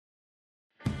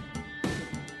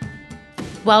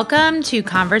Welcome to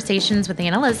Conversations with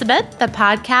Ann Elizabeth, the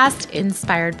podcast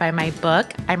inspired by my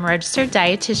book, I'm a Registered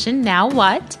Dietitian, Now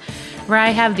What?, where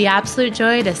I have the absolute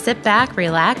joy to sit back,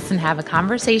 relax, and have a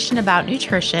conversation about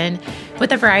nutrition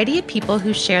with a variety of people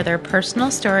who share their personal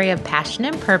story of passion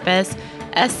and purpose,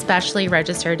 especially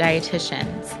registered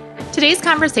dietitians. Today's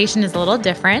conversation is a little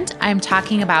different. I'm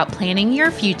talking about planning your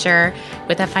future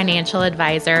with a financial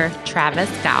advisor,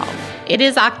 Travis Gall. It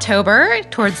is October,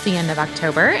 towards the end of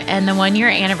October, and the 1-year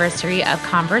anniversary of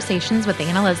Conversations with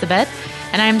Ann Elizabeth,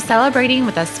 and I'm celebrating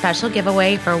with a special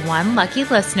giveaway for one lucky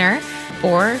listener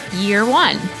for year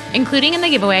 1. Including in the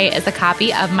giveaway is a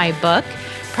copy of my book,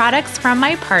 Products from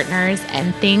My Partners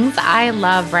and Things I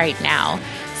Love Right Now.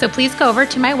 So please go over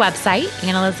to my website,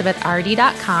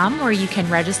 annelizabethrd.com, where you can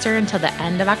register until the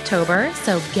end of October.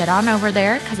 So get on over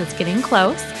there because it's getting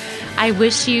close. I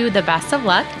wish you the best of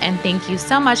luck and thank you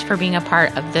so much for being a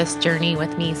part of this journey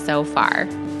with me so far.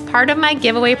 Part of my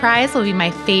giveaway prize will be my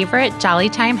favorite Jolly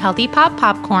Time Healthy Pop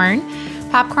popcorn.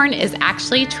 Popcorn is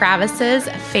actually Travis's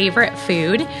favorite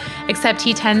food, except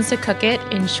he tends to cook it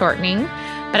in shortening.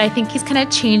 But I think he's kind of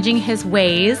changing his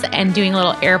ways and doing a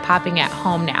little air popping at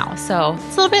home now. So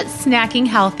it's a little bit snacking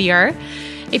healthier.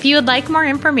 If you would like more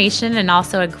information and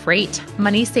also a great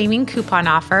money-saving coupon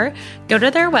offer, go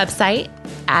to their website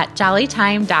at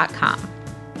jollytime.com.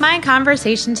 My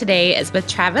conversation today is with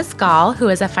Travis Gall, who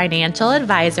is a financial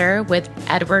advisor with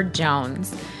Edward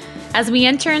Jones. As we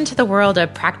enter into the world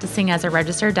of practicing as a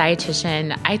registered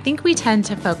dietitian, I think we tend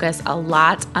to focus a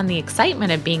lot on the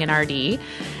excitement of being an RD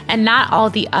and not all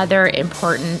the other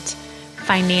important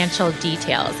financial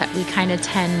details that we kind of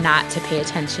tend not to pay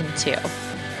attention to.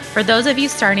 For those of you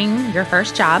starting your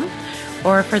first job,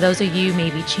 or for those of you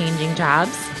maybe changing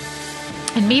jobs,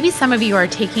 and maybe some of you are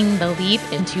taking the leap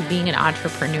into being an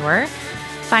entrepreneur,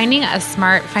 finding a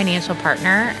smart financial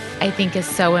partner, I think, is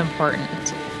so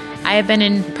important. I have been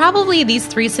in probably these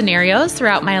 3 scenarios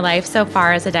throughout my life so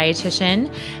far as a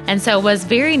dietitian, and so it was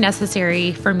very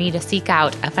necessary for me to seek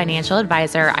out a financial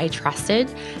advisor I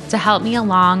trusted to help me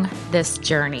along this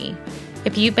journey.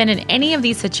 If you've been in any of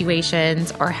these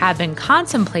situations or have been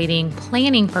contemplating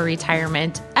planning for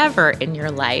retirement ever in your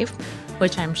life,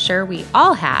 which I'm sure we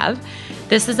all have,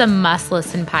 this is a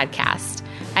must-listen podcast.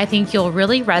 I think you'll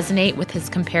really resonate with his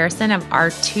comparison of our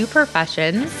 2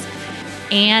 professions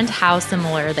and how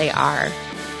similar they are.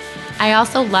 I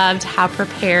also loved how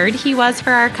prepared he was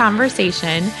for our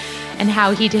conversation and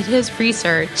how he did his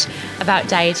research about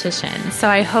dietitians. So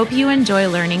I hope you enjoy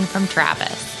learning from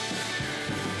Travis.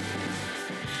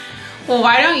 Well,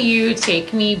 why don't you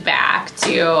take me back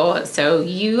to, so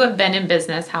you have been in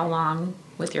business how long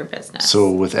with your business? So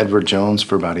with Edward Jones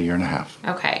for about 1.5 years.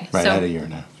 Okay. Right at 1.5 years.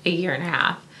 1.5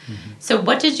 years. So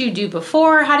what did you do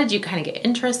before? How did you kind of get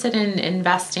interested in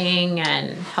investing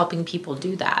and helping people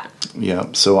do that? Yeah,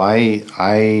 so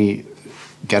I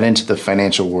got into the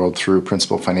financial world through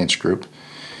Principal Financial Group,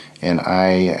 and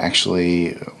I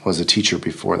actually was a teacher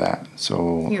before that.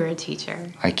 So you were a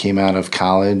teacher. I came out of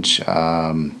college,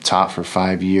 taught for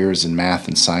 5 years in math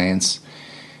and science,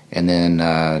 and then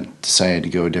decided to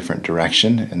go a different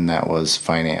direction, and that was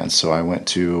finance. So I went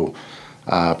to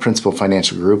Principal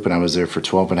Financial Group, and I was there for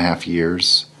 12.5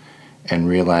 years, and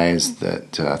realized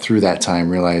that through that time,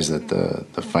 the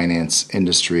finance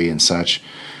industry and such,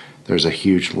 there's a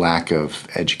huge lack of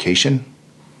education,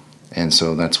 and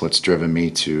so that's what's driven me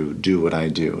to do what I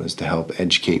do, is to help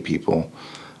educate people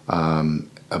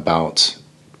about,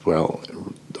 well,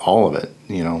 all of it,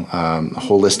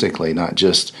 holistically, not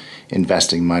just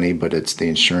investing money, but it's the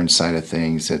insurance side of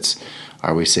things. It's,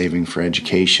 are we saving for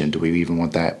education? Do we even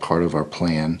want that part of our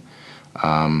plan?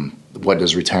 What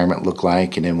does retirement look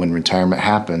like? And then when retirement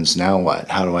happens, now what?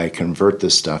 How do I convert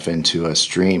this stuff into a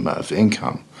stream of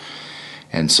income?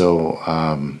 And so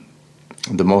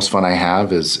the most fun I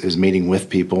have is meeting with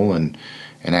people and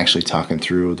actually talking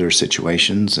through their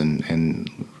situations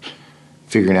and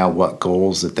figuring out what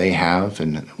goals that they have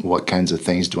and what kinds of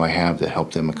things do I have that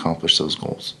help them accomplish those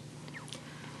goals.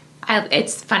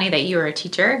 It's funny that you were a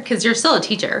teacher because you're still a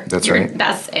teacher. That's right.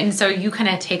 And so you kind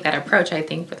of take that approach, I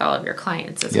think, with all of your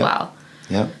clients as well.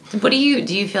 Yeah. What do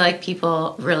you feel like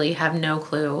people really have no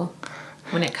clue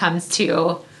when it comes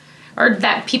to, or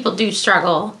that people do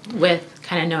struggle with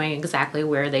kind of knowing exactly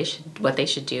what they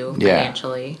should do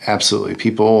financially? Yeah, absolutely.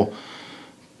 People,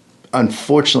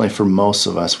 unfortunately for most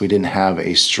of us, we didn't have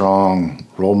a strong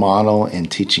role model in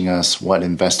teaching us what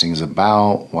investing is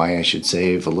about, why I should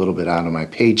save a little bit out of my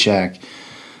paycheck.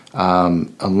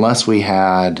 Unless we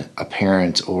had a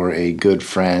parent or a good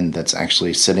friend that's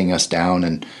actually sitting us down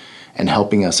and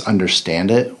helping us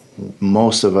understand it,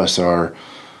 most of us are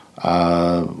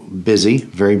busy,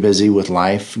 very busy with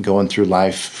life, going through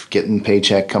life, getting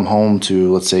paycheck, come home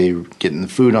to, let's say, getting the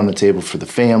food on the table for the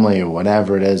family or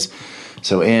whatever it is.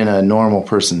 So in a normal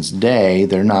person's day,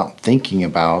 they're not thinking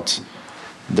about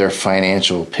their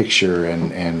financial picture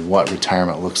and what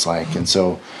retirement looks like. And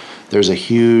so there's a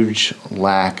huge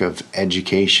lack of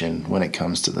education when it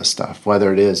comes to this stuff,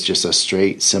 whether it is just a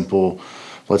straight, simple,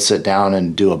 let's sit down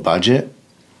and do a budget,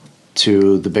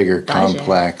 to the bigger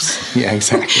complex. Yeah,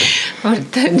 exactly.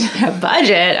 The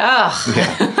budget. Oh.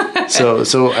 Yeah.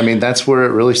 So I mean, that's where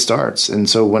it really starts. And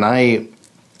so when I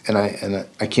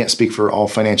can't speak for all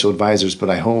financial advisors, but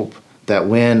I hope that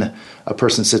when a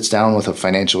person sits down with a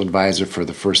financial advisor for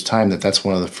the first time, that's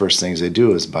one of the first things they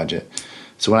do is budget.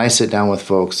 So when I sit down with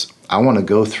folks, I want to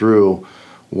go through,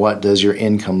 what does your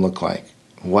income look like?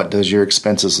 What does your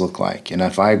expenses look like? And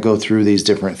if I go through these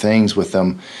different things with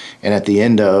them, and at the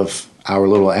end of our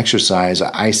little exercise,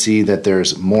 I see that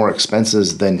there's more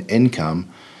expenses than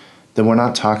income, then we're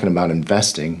not talking about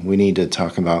investing. We need to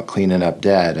talk about cleaning up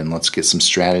debt, and let's get some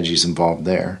strategies involved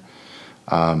there.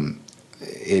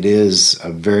 It is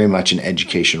very much an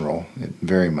education role,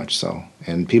 very much so.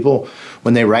 And people,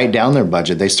 when they write down their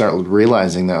budget, they start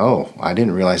realizing that, oh, I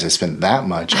didn't realize I spent that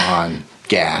much on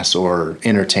gas or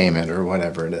entertainment or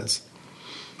whatever it is.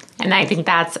 And I think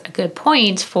that's a good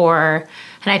point and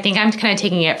I think I'm kind of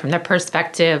taking it from the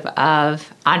perspective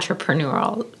of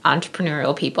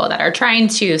entrepreneurial people that are trying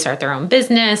to start their own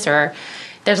business, or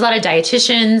there's a lot of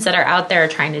dietitians that are out there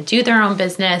trying to do their own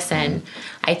business. And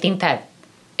I think that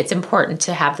it's important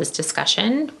to have this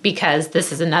discussion because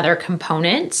this is another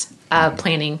component of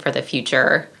planning for the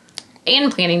future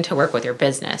and planning to work with your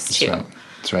business too.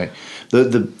 That's right.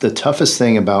 The toughest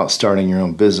thing about starting your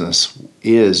own business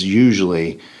is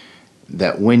usually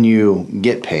that when you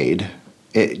get paid,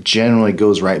 it generally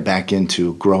goes right back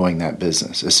into growing that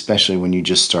business, especially when you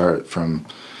just start from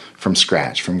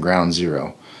scratch, from ground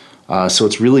zero. So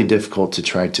it's really difficult to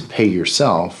try to pay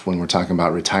yourself when we're talking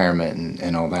about retirement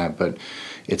and all that. But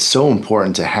it's so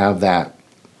important to have that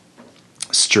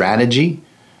strategy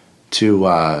to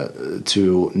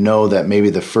know that maybe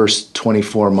the first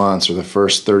 24 months or the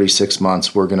first 36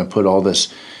 months, we're going to put all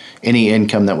this, any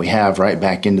income that we have right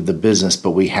back into the business,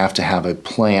 but we have to have a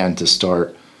plan to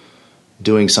start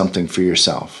doing something for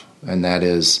yourself. And that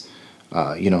is,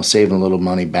 saving a little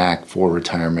money back for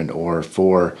retirement or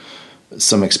for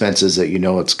some expenses that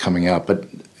it's coming up. But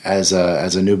as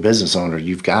a new business owner,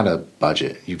 you've got to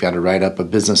budget. You've got to write up a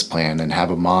business plan and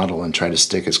have a model and try to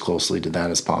stick as closely to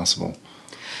that as possible.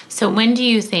 So when do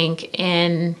you think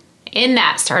in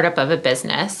that startup of a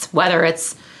business, whether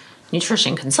it's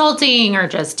nutrition consulting or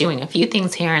just doing a few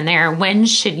things here and there, when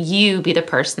should you be the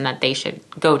person that they should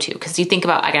go to? Because you think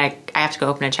about, I have to go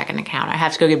open a checking account. I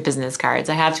have to go get business cards.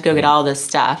 I have to go get all this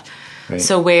stuff. Right.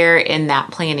 So where in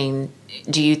that planning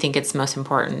do you think it's most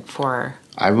important for?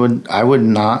 I would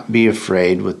not be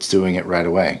afraid with doing it right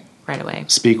away. Right away.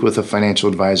 Speak with a financial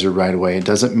advisor right away. It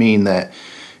doesn't mean that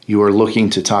you are looking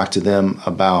to talk to them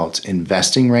about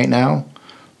investing right now,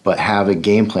 but have a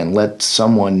game plan. Let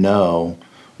someone know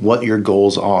what your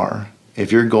goals are.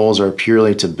 If your goals are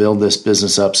purely to build this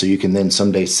business up so you can then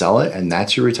someday sell it, and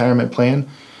that's your retirement plan,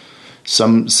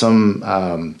 some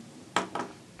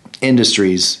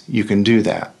industries you can do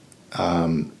that.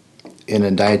 In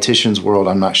a dietitian's world,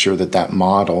 I'm not sure that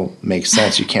model makes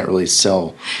sense. You can't really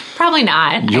sell. Probably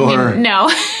not. No.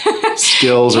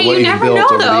 Skills or what you've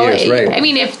built over the years, right? I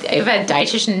mean, if a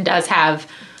dietitian does have,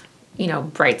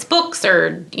 writes books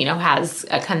or, has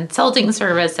a consulting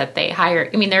service that they hire,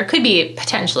 I mean, there could be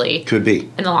potentially. Could be.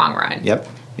 In the long run. Yep.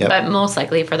 But most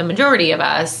likely for the majority of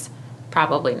us,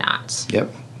 probably not.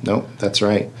 Yep. No, that's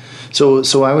right.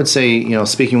 So I would say,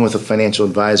 speaking with a financial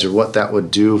advisor, what that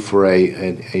would do for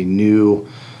a new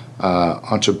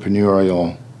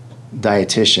entrepreneurial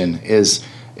dietitian is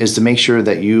to make sure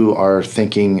that you are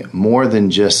thinking more than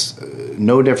just,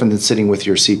 no different than sitting with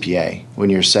your CPA when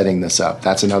you're setting this up.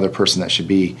 That's another person that should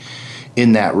be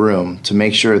in that room to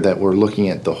make sure that we're looking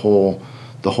at the whole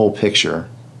picture,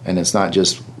 and it's not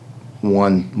just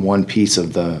one piece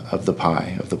of the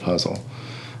pie, of the puzzle.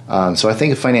 So I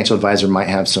think a financial advisor might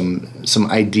have some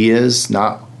ideas,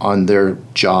 not on their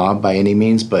job by any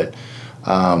means, but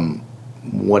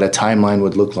what a timeline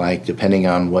would look like depending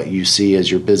on what you see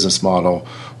as your business model,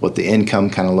 what the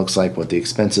income kind of looks like, what the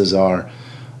expenses are.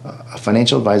 A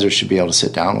financial advisor should be able to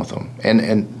sit down with them.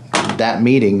 And that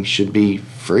meeting should be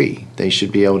free. They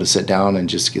should be able to sit down and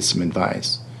just get some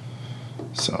advice.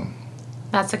 So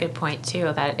that's a good point,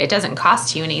 too, that it doesn't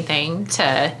cost you anything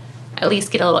to at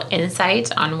least get a little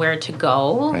insight on where to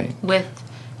go with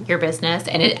your business.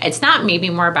 And it's not maybe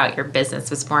more about your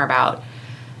business. It's more about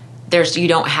you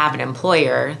don't have an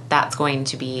employer that's going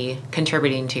to be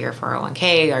contributing to your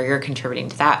 401k, or you're contributing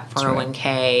to that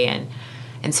 401k. Right.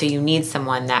 And so you need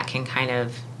someone that can kind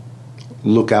of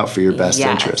look out for your best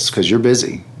interests, because you're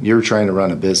busy. You're trying to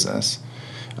run a business.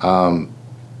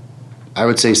 I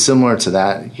would say similar to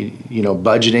that, you know,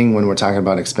 budgeting, when we're talking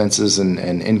about expenses and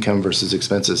income versus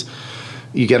expenses,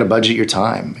 you got to budget your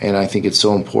time. And I think it's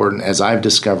so important, as I've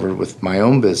discovered with my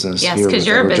own business. Yes, because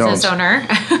you're a business owner.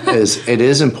 It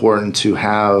is important to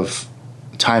have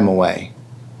time away,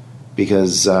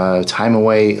 because time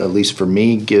away, at least for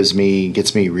me, gets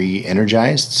me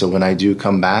re-energized. So when I do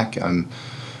come back,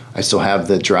 I still have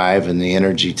the drive and the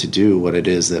energy to do what it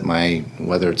is that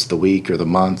whether it's the week or the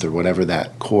month or whatever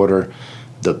that quarter,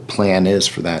 the plan is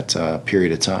for that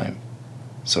period of time.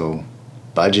 So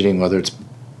budgeting, whether it's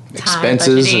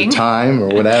expenses or time or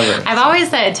whatever. I've always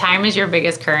said time is your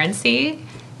biggest currency,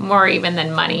 more even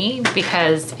than money,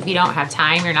 because if you don't have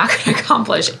time, you're not going to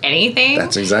accomplish anything.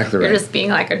 That's exactly right. You're just being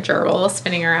like a gerbil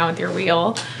spinning around with your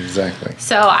wheel. Exactly.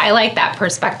 So I like that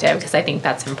perspective, because I think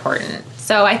that's important.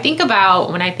 So when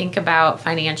I think about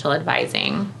financial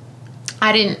advising,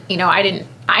 I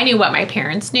knew what my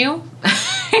parents knew,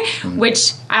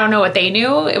 which I don't know what they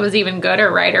knew. It was even good or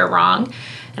right or wrong.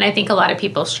 And I think a lot of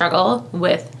people struggle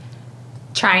with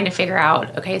trying to figure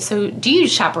out, okay, so do you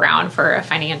shop around for a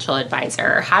financial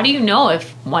advisor? How do you know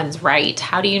if one's right?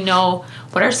 How do you know,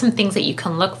 what are some things that you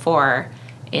can look for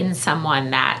in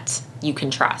someone that you can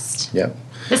trust? Yeah.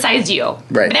 Besides you.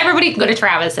 Right. But everybody can go to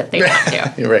Travis if they want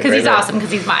to. Because he's awesome,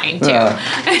 because he's mine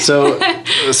too.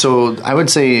 So I would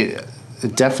say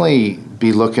definitely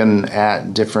be looking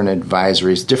at different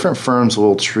advisories. Different firms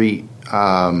will treat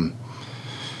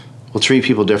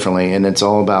people differently, and it's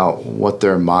all about what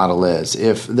their model is.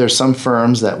 If there's some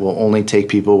firms that will only take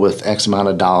people with X amount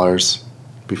of dollars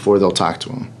before they'll talk to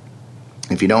them.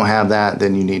 If you don't have that,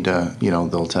 then you need to,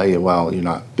 they'll tell you, well, you're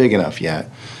not big enough yet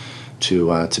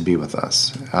to be with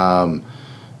us.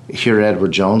 Here at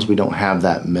Edward Jones, we don't have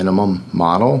that minimum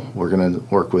model. We're going to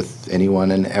work with anyone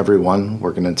and everyone.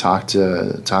 We're going to talk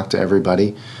to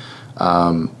everybody.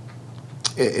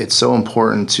 It's so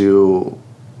important to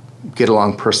get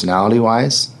along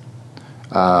personality-wise.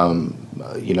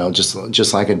 Just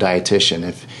like a dietitian.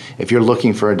 If you're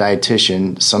looking for a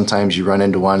dietitian, sometimes you run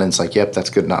into one and it's like, yep,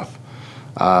 that's good enough.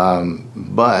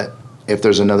 But if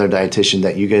there's another dietitian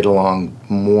that you get along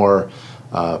more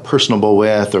personable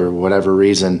with, or whatever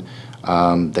reason,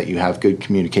 that you have good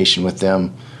communication with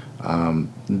them,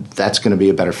 that's going to be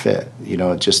a better fit.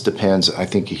 It just depends. I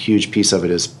think a huge piece of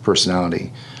it is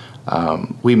personality.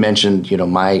 We mentioned,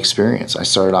 my experience. I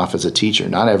started off as a teacher.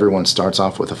 Not everyone starts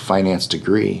off with a finance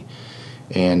degree.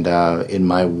 And in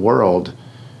my world,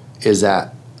 is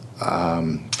that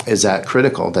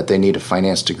critical that they need a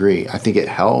finance degree? I think it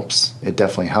helps. It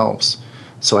definitely helps.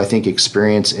 So I think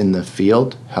experience in the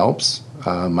field helps.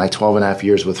 My 12 and a half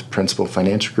years with Principal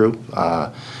Financial Group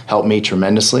helped me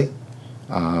tremendously.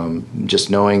 Just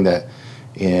knowing that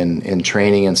in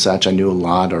training and such, I knew a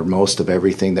lot or most of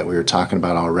everything that we were talking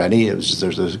about already. It was just,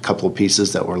 there's a couple of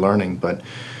pieces that we're learning, but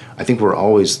I think we're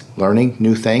always learning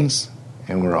new things,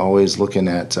 and we're always looking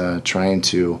at trying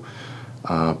to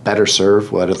better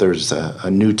serve. Whether there's a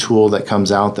new tool that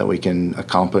comes out that we can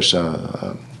accomplish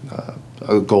a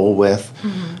goal with,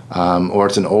 or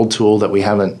it's an old tool that we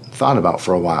haven't thought about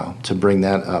for a while, to bring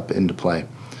that up into play.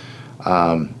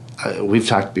 We've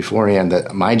talked beforehand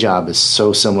that my job is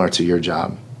so similar to your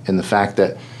job in the fact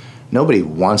that nobody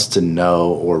wants to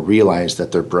know or realize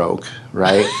that they're broke,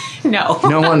 right? No.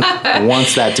 No one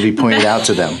wants that to be pointed out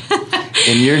to them.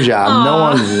 In your job, no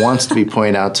one wants to be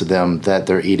pointed out to them that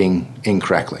they're eating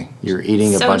incorrectly. You're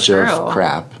eating a bunch of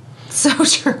crap. So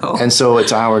true. And so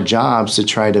it's our jobs to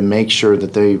try to make sure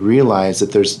that they realize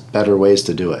that there's better ways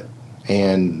to do it.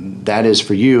 And that is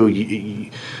for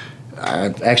you.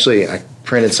 I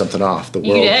printed something off. The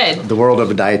world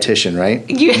of a dietitian, right?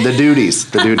 The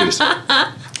duties.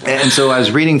 And so I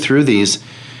was reading through these,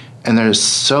 and they're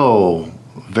so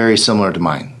very similar to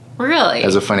mine. Really?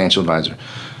 As a financial advisor.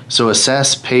 So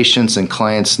assess patients' and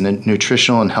clients'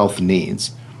 nutritional and health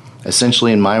needs.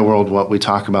 Essentially, in my world, what we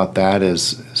talk about that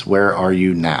is where are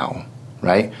you now,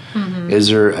 right? Mm-hmm. Is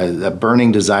there a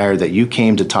burning desire that you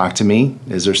came to talk to me?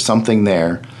 Is there something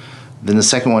there? Then the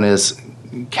second one is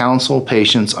counsel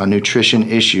patients on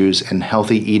nutrition issues and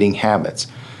healthy eating habits.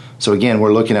 So again,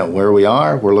 we're looking at where we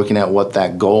are, we're looking at what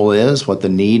that goal is, what the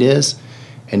need is,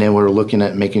 and then we're looking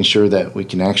at making sure that we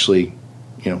can actually,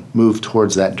 move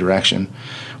towards that direction.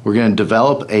 We're going to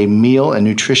develop a meal and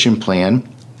nutrition plan,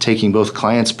 taking both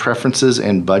clients' preferences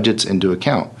and budgets into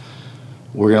account.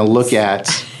 We're going to look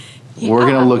at We're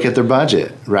going to look at their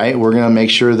budget, right? We're going to make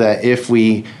sure that if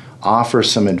we offer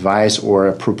some advice or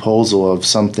a proposal of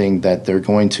something that they're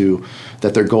going to,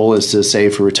 that their goal is to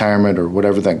save for retirement or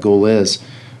whatever that goal is,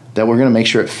 that we're going to make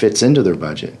sure it fits into their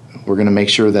budget. We're going to make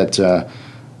sure that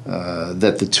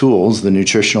that the tools, the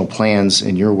nutritional plans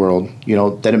in your world,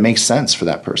 that it makes sense for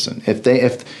that person.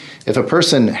 If a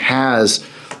person has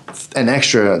an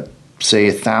extra,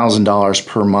 say, $1,000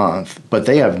 per month, but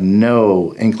they have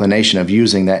no inclination of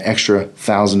using that extra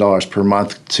 $1,000 per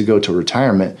month to go to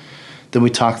retirement, then we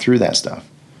talk through that stuff.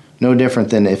 No different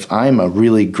than if I'm a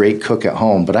really great cook at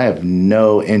home, but I have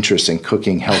no interest in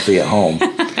cooking healthy at home.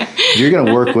 You're going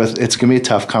to work with, it's going to be a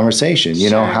tough conversation.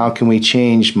 Sure. How can we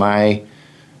change my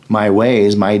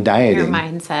ways, my dieting? Your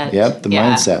mindset. Yep, the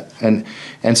mindset.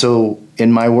 And so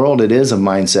in my world, it is a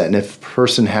mindset. And if a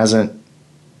person hasn't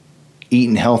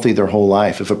eaten healthy their whole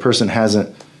life, if a person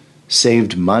hasn't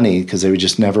saved money because they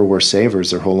just never were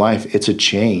savers their whole life, it's a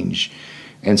change.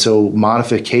 And so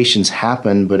modifications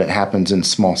happen, but it happens in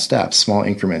small steps, small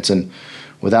increments. And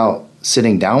without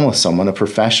sitting down with someone, a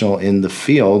professional in the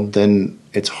field, then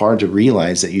it's hard to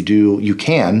realize that you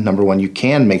can, number one, you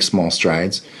can make small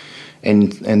strides,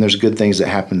 and there's good things that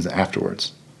happens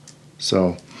afterwards.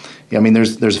 So,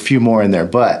 there's a few more in there,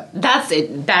 but that's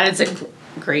it. That is a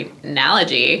great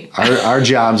analogy. Our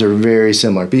jobs are very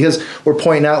similar because we're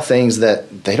pointing out things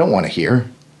that they don't want to hear.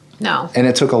 No. And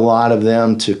it took a lot of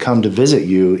them to come to visit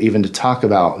you, even to talk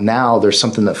about. Now there's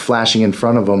something that's flashing in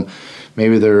front of them.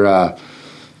 Maybe they're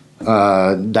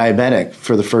diabetic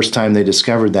for the first time they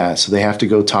discovered that, so they have to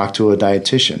go talk to a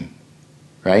dietitian,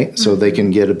 right? Mm-hmm. So they can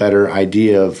get a better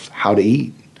idea of how to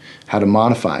eat, how to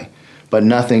modify. But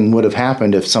nothing would have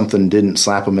happened if something didn't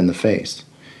slap them in the face.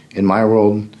 In my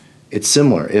world, it's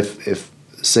similar. If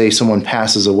say someone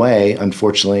passes away,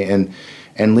 unfortunately,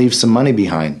 and leaves some money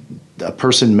behind, a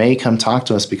person may come talk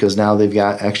to us because now they've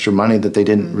got extra money that they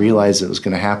didn't realize it was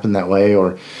going to happen that way.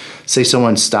 Or say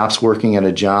someone stops working at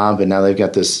a job and now they've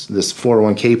got this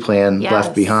 401k plan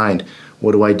left behind.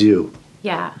 What do I do?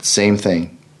 Yeah. Same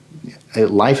thing.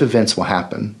 Life events will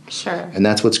happen. Sure. And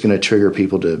that's what's going to trigger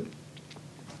people to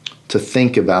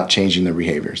think about changing their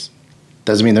behaviors.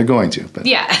 Doesn't mean they're going to, but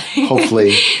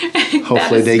hopefully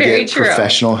they get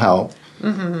professional help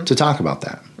to talk about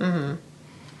that. Mm-hmm.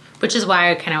 Which is why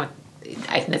I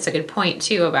think that's a good point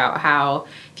too about how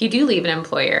if you do leave an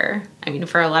employer,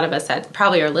 for a lot of us that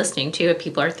probably are listening to, if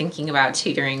people are thinking about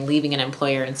tutoring, leaving an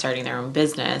employer and starting their own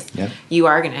business, you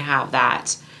are going to have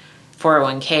that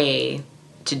 401k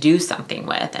to do something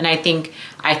with. And I think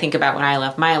about when I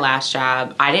left my last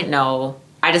job, I didn't know,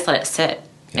 I just let it sit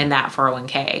in that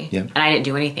 401k and I didn't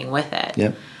do anything with it.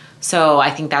 Yep. So I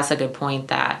think that's a good point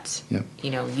that,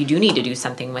 you do need to do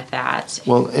something with that.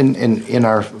 Well, in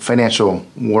our financial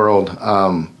world,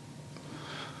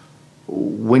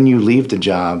 when you leave the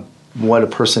job, what a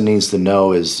person needs to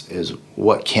know is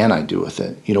what can I do with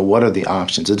it? What are the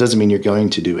options? It doesn't mean you're going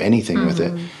to do anything with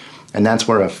it. And that's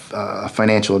where a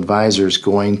financial advisor is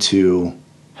going to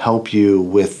help you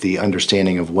with the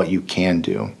understanding of what you can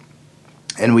do.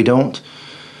 And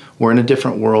we're in a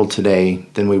different world today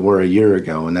than we were a year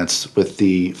ago, and that's with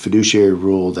the fiduciary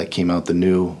rule that came out, the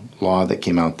new law that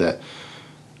came out that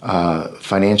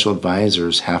financial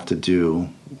advisors have to do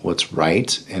what's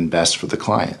right and best for the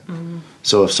client. Mm-hmm.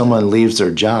 So if someone leaves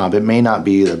their job, it may not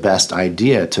be the best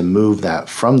idea to move that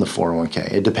from the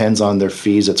 401k. It depends on their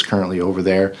fees that's currently over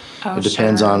there. It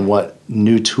depends on what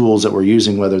new tools that we're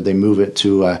using, whether they move it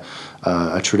to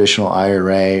a traditional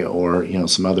IRA or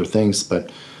some other things,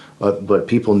 but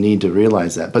people need to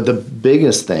realize that. But the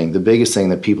biggest thing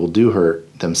that people do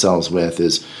hurt themselves with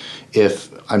is if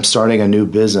I'm starting a new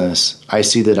business, I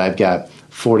see that I've got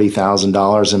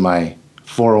 $40,000 in my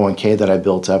 401k that I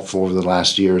built up for over the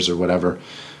last years or whatever.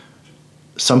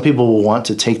 Some people will want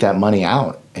to take that money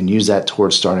out and use that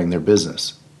towards starting their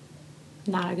business.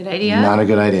 Not a good idea? Not a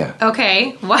good idea.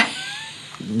 Okay. What?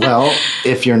 Well,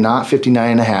 if you're not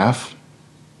 59 and a half,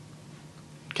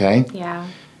 okay? Yeah.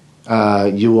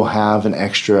 You will have an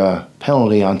extra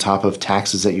penalty on top of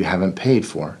taxes that you haven't paid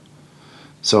for.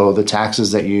 So the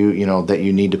taxes that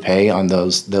you need to pay on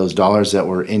those dollars that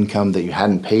were income that you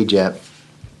hadn't paid yet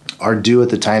are due at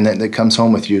the time that comes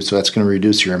home with you. So that's going to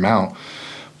reduce your amount.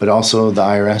 But also the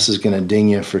IRS is going to ding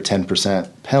you for 10%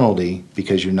 penalty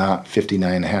because you're not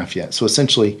 59 and a half yet. So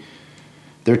essentially,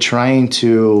 they're trying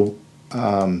to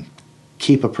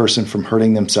keep a person from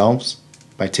hurting themselves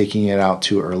by taking it out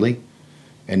too early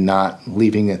and not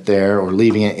leaving it there or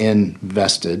leaving it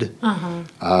invested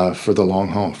for the long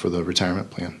haul, for the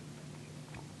retirement plan.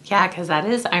 Yeah, because that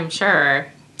is, I'm sure,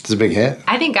 It's a big hit.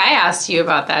 I think I asked you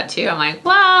about that too. I'm like,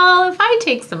 well, if I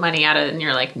take some money out of it, and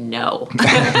you're like, no.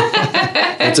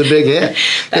 It's a big hit.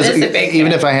 That is a big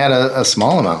Even hit. if I had a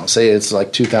small amount, say it's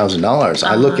like $2,000,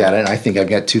 I look at it and I think I've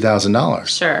got $2,000.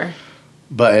 Sure.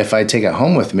 But if I take it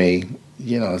home with me,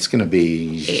 it's going to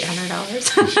be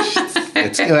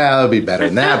 $800. it'll be better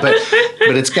than that, but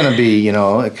it's going to be,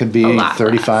 it could be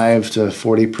 35 to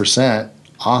 40%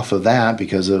 off of that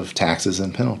because of taxes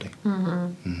and penalty.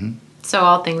 So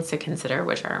all things to consider,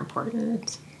 which are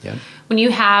important. Yep.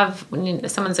 When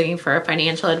someone's looking for a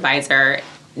financial advisor,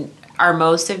 are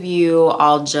most of you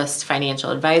all just financial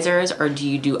advisors, or do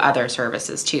you do other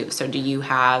services too? So do you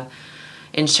have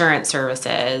insurance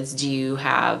services? Do you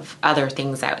have other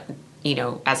things that,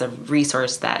 as a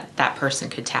resource that person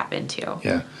could tap into?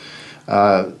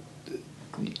 Yeah.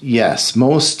 Yes.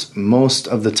 Most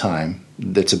of the time,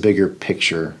 that's a bigger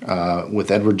picture.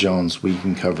 With Edward Jones, we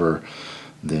can cover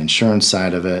the insurance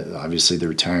side of it, obviously the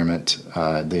retirement,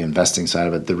 the investing side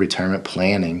of it, the retirement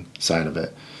planning side of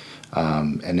it.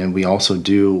 And then we also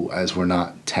do, as we're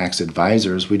not tax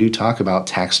advisors, we do talk about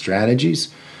tax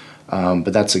strategies.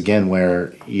 But that's, again,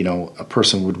 where, a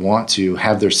person would want to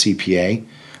have their CPA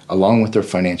along with their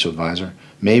financial advisor,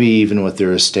 maybe even with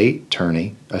their estate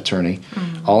attorney,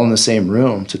 all in the same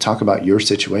room to talk about your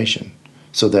situation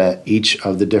so that each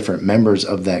of the different members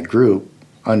of that group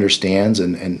understands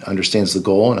and understands the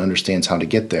goal and understands how to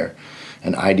get there.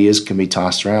 And ideas can be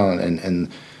tossed around and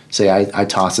say I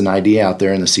toss an idea out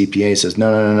there and the CPA says,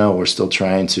 no, we're still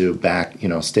trying to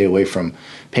stay away from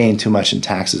paying too much in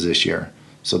taxes this year.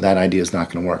 So that idea is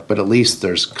not going to work. But at least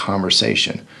there's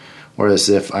conversation. Whereas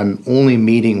if I'm only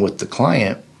meeting with the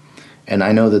client and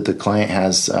I know that the client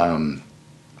has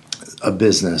a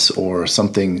business or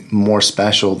something more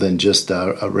special than just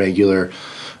a regular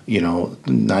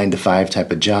 9 to 5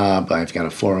 type of job. I've got a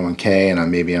 401k and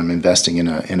I'm investing in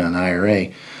an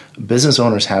IRA. Business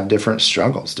owners have different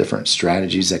struggles, different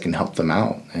strategies that can help them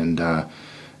out. And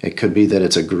it could be that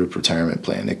it's a group retirement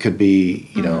plan. It could be,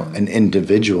 an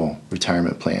individual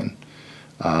retirement plan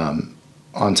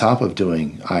on top of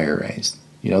doing IRAs.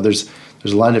 There's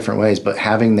a lot of different ways, but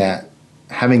having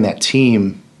that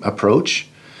team approach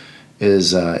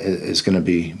is going to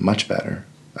be much better.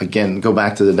 Again, go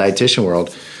back to the dietitian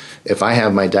world. If I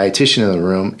have my dietitian in the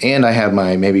room and I have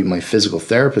maybe my physical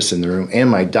therapist in the room and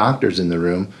my doctor's in the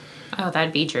room. Oh,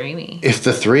 that'd be dreamy. If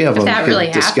the three of them could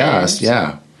really discuss,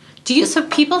 happened. Yeah. So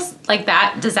people like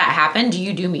that, does that happen? Do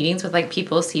you do meetings with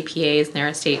people's CPAs and their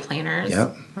estate planners?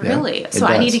 Yep. Really? Yep, so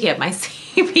I need to get my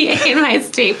CPA and my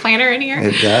estate planner in here?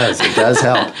 It does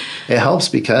help. It helps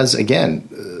because, again,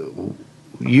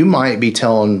 you might be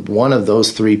telling one of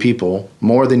those three people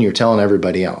more than you're telling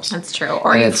everybody else. That's true.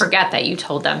 Or you forget that you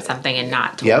told them something and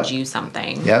not told you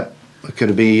something. Yep. It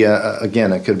could be,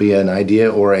 it could be an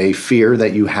idea or a fear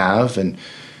that you have and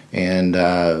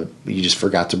you just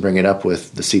forgot to bring it up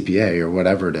with the CPA or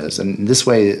whatever it is. And this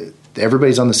way,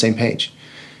 everybody's on the same page.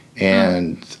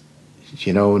 And,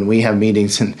 when we have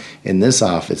meetings in this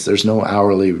office, there's no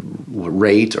hourly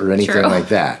rate or anything like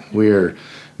that. We're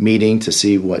meeting to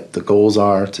see what the goals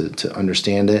are, to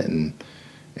understand it and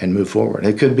move forward.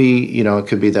 It could be, it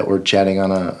could be that we're chatting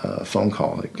on a phone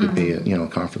call. It could be a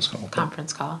conference call.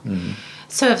 Conference call. Mm-hmm.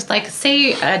 So if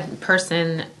say a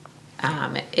person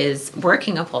is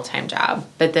working a full-time job,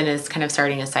 but then is kind of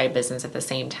starting a side business at the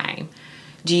same time,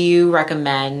 do you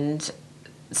recommend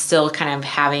still kind of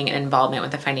having an involvement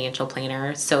with a financial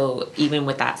planner? So even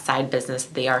with that side business,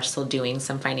 they are still doing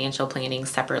some financial planning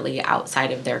separately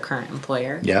outside of their current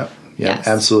employer? Yeah, yes.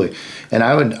 Absolutely. And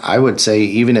I would say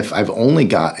even if I've only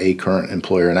got a current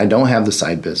employer and I don't have the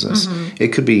side business,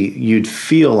 it could be you'd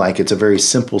feel like it's a very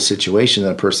simple situation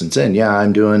that a person's in. Yeah,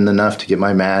 I'm doing enough to get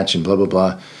my match and blah, blah,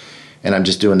 blah, and I'm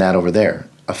just doing that over there.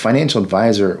 A financial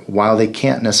advisor, while they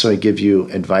can't necessarily give you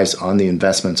advice on the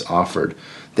investments offered,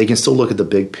 they can still look at the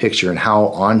big picture and how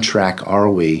on track are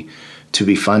we to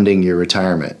be funding your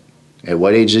retirement. At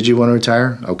what age did you want to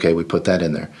retire? Okay, we put that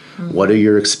in there. Mm-hmm. What do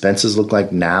your expenses look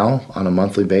like now on a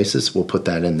monthly basis? We'll put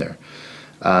that in there.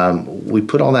 We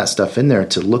put all that stuff in there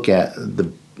to look at,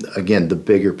 the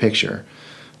bigger picture.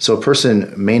 So a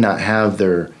person may not have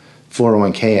their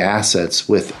 401k assets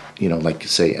with, like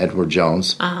say Edward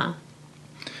Jones. Uh-huh.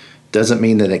 Doesn't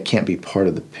mean that it can't be part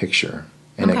of the picture.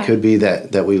 And it could be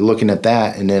that we're looking at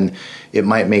that, and then it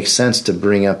might make sense to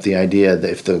bring up the idea that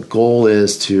if the goal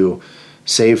is to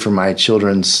save for my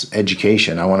children's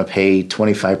education, I want to pay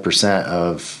 25%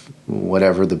 of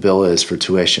whatever the bill is for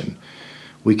tuition.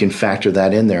 We can factor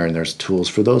that in there, and there's tools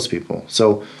for those people.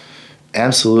 So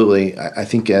absolutely, I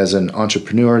think as an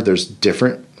entrepreneur, there's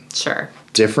different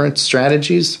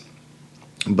strategies.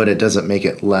 but it doesn't make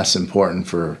it less important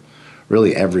for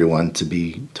really everyone to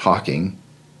be talking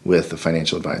with a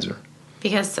financial advisor.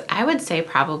 Because I would say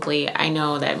probably, I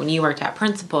know that when you worked at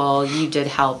Principal, you did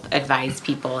help advise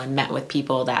people and met with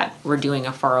people that were doing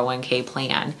a 401k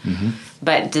plan.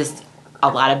 But does a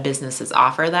lot of businesses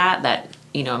offer that,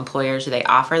 employers, do they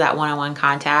offer that one-on-one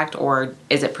contact? Or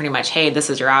is it pretty much, hey, this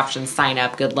is your option, sign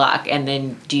up, good luck? And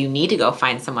then do you need to go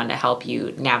find someone to help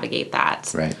you navigate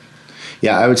that? Right.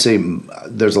 Yeah, I would say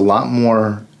there's a lot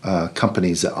more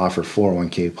companies that offer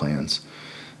 401k plans.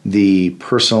 The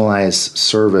personalized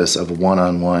service of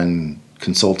one-on-one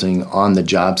consulting on the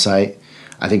job site,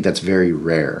 I think that's very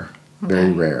rare,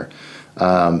 very rare.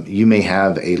 You may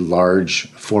have a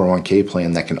large 401k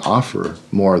plan that can offer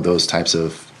more of those types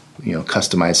of,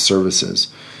 customized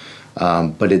services,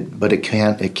 but it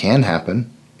can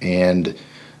happen, and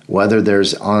whether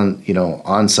there's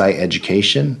on-site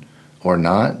education or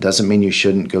not doesn't mean you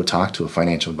shouldn't go talk to a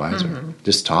financial advisor.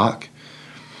 Just talk.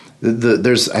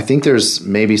 I think there's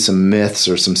maybe some myths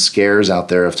or some scares out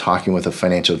there of talking with a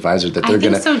financial advisor that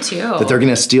they're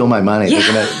gonna steal my money.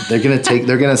 Yeah.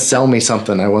 They're gonna sell me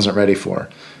something I wasn't ready for.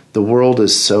 The world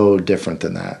is so different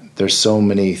than that. There's so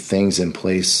many things in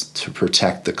place to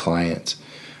protect the client.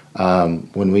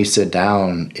 When we sit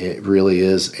down, it really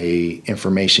is a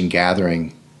information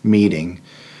gathering meeting.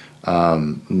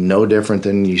 No different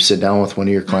than you sit down with one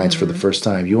of your clients for the first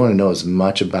time. You want to know as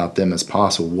much about them as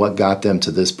possible. What got them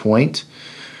to this point?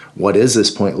 What does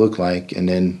this point look like? And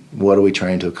then what are we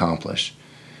trying to accomplish?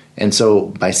 And so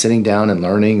by sitting down and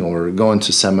learning or going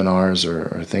to seminars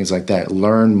or things like that,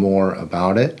 learn more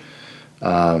about it.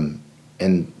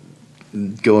 And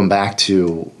going back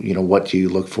to, what do you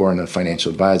look for in a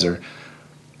financial advisor?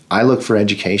 I look for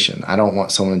education. I don't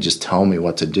want someone to just tell me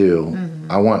what to do.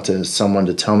 I want someone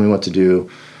to tell me what to do,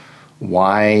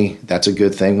 why that's a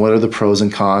good thing, what are the pros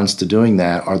and cons to doing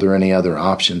that, are there any other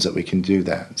options that we can do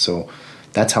that? So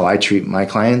that's how I treat my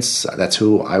clients. That's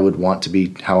how I would want to be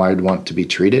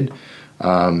treated,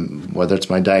 whether it's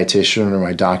my dietitian or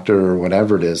my doctor or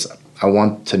whatever it is. I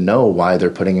want to know why they're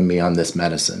putting me on this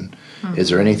medicine. Is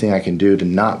there anything I can do to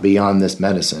not be on this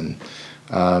medicine?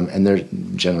 And there,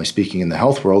 generally speaking, in the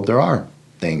health world, there are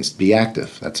things. Be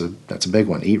active. That's a big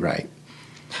one. Eat right.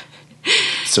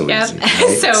 So easy.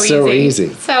 Right? so easy.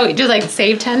 So just like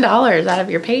save $10 out of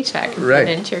your paycheck and put it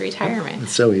into your retirement.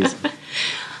 It's so easy.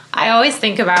 I always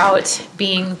think about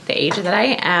being the age that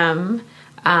I am,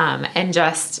 and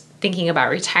just thinking about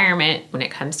retirement when it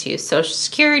comes to Social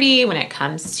Security, when it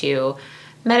comes to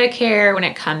Medicare, when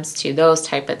it comes to those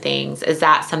type of things. Is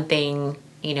that something,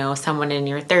 someone in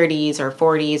your 30s or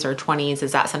 40s or 20s,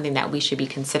 is that something that we should be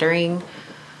considering,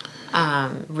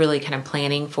 really kind of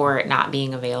planning for it not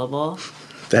being available?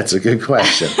 That's a good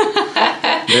question.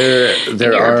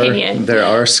 There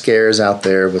are scares out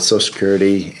there with Social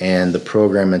Security and the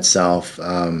program itself,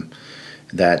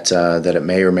 that it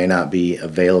may or may not be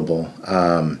available.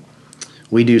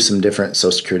 We do some different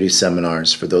Social Security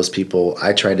seminars for those people.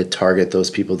 I try to target those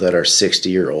people that are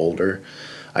 60 or older.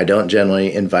 I don't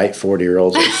generally invite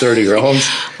 40-year-olds or 30-year-olds.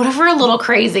 What if we're a little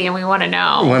crazy and we want to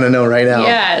know? Want to know right now?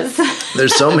 Yes.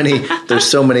 There's so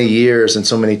many years and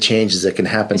so many changes that can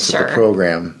happen to the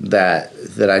program that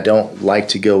I don't like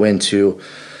to go into.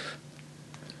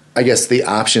 I guess the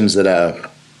options that a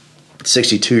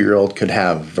 62-year-old could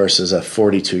have versus a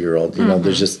 42-year-old.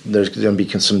 There's going to be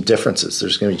some differences.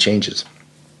 There's going to be changes.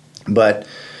 But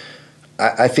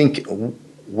I think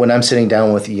when I'm sitting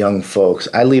down with young folks,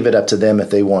 I leave it up to them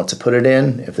if they want to put it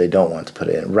in, if they don't want to put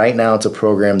it in. Right now, it's a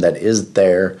program that is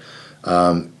there.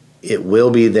 It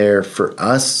will be there for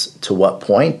us. To what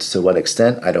point, to what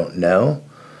extent, I don't know.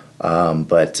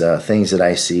 But things that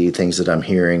I see, things that I'm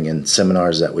hearing in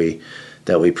seminars that we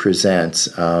present,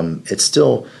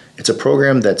 it's a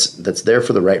program that's there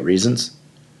for the right reasons.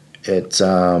 It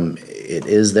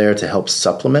is there to help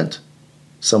supplement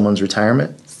someone's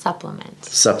retirement. Supplement.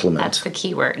 That's the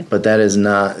key word. But that is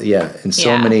not, and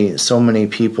so many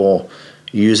people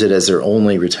use it as their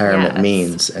only retirement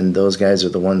means, and those guys are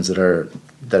the ones that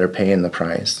are paying the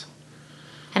price.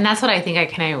 And that's what I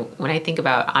think when I think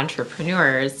about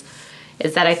entrepreneurs,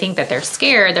 is that I think that they're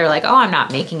scared. They're like, oh, I'm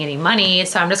not making any money,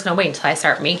 so I'm just going to wait until I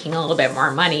start making a little bit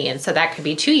more money. And so that could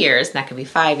be 2 years, and that could be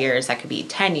 5 years, that could be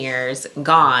 10 years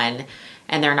gone,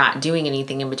 and they're not doing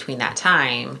anything in between that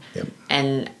time. Yep.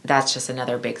 And that's just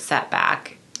another big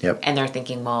setback. Yep. And they're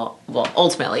thinking, well,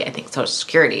 ultimately, I think Social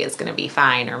Security is going to be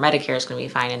fine, or Medicare is going to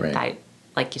be fine, and that,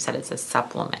 like you said, it's a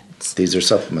supplement. These are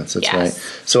supplements, that's right.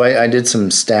 So I did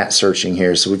some stat searching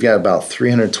here. So we've got about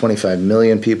 325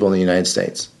 million people in the United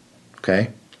States. Okay.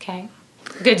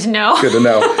 Good to know. Good to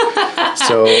know.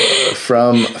 So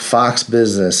from Fox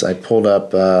Business, I pulled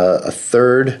up a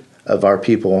third of our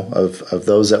people, of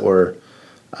those that were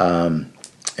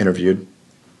interviewed,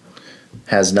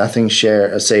 has nothing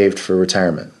saved for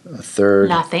retirement. A third.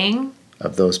 Nothing?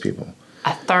 Of those people.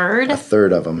 A third? A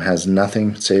third of them has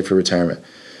nothing saved for retirement.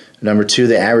 Number two,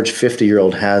 the average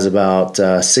 50-year-old has about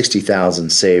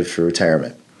 $60,000 saved for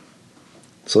retirement.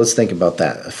 So let's think about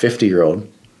that. A 50-year-old,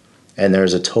 and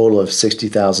there's a total of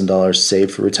 $60,000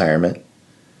 saved for retirement.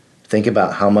 Think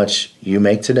about how much you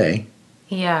make today.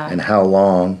 Yeah. And how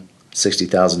long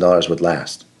 $60,000 would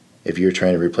last if you're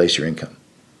trying to replace your income.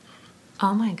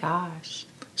 Oh my gosh.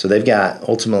 So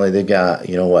ultimately they've got,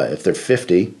 you know what, if they're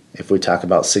 50, if we talk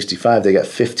about 65, they got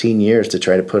 15 years to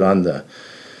try to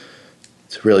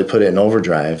to really put it in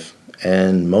overdrive.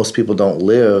 And most people don't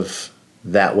live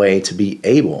that way to be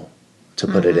able to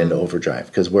put it into overdrive,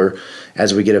 because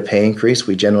as we get a pay increase,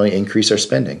 we generally increase our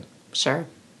spending. Sure.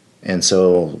 And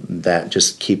so that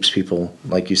just keeps people,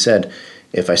 like you said,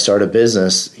 if I start a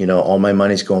business, all my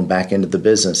money's going back into the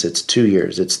business. It's 2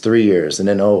 years, it's 3 years, and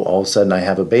then all of a sudden I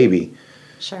have a baby.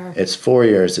 Sure. It's 4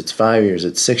 years, it's 5 years,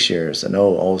 it's 6 years, and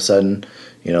all of a sudden,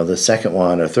 the second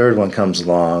one or third one comes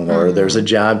along, or there's a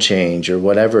job change or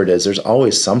whatever it is. There's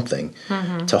always something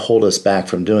to hold us back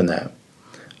from doing that.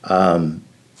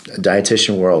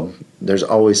 Dietitian world, there's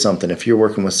always something. If you're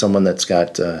working with someone that's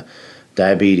got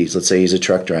diabetes, let's say he's a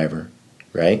truck driver,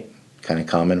 right? Kind of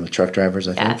common with truck drivers,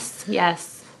 I think.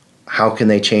 Yes. How can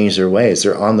they change their ways?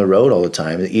 They're on the road all the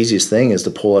time. The easiest thing is to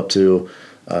pull up to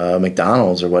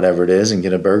McDonald's or whatever it is and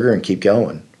get a burger and keep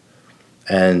going.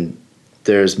 And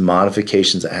there's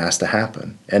modifications that has to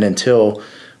happen. And until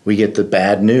we get the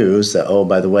bad news that, oh,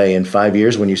 by the way, in 5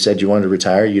 years when you said you wanted to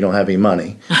retire, you don't have any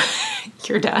money.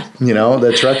 You're done.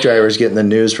 The truck driver's getting the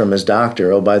news from his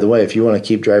doctor, oh, by the way, if you want to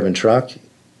keep driving truck,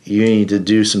 you need to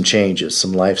do some changes,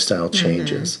 some lifestyle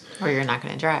changes. Or you're not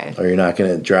going to drive. You're not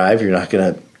going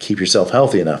to keep yourself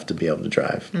healthy enough to be able to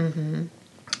drive.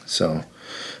 So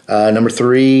number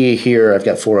 3 here, I've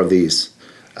got 4 of these.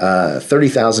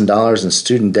 $30,000 in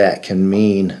student debt can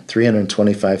mean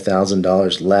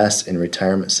 $325,000 less in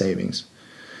retirement savings.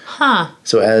 Huh.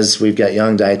 So as we've got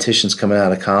young dietitians coming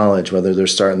out of college, whether they're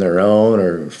starting their own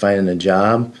or finding a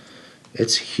job,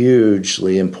 it's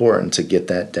hugely important to get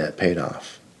that debt paid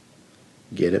off.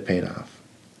 Get it paid off.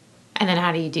 And then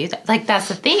how do you do that? Like, that's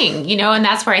the thing, and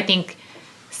that's where I think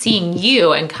seeing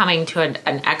you and coming to an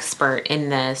expert in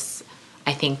this,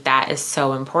 I think that is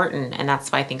so important. And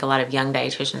that's why I think a lot of young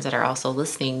dietitians that are also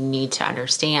listening need to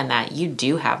understand that you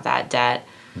do have that debt,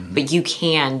 but you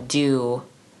can do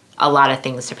a lot of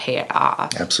things to pay it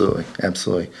off. Absolutely.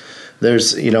 Absolutely.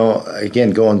 There's, again,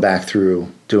 going back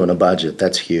through doing a budget,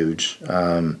 that's huge.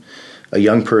 A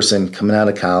young person coming out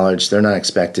of college, they're not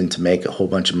expecting to make a whole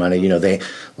bunch of money.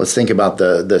 Let's think about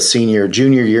the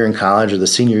junior year in college or the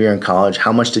senior year in college.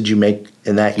 How much did you make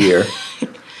in that year?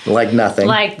 Like nothing.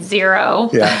 Like zero.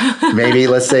 Yeah. Maybe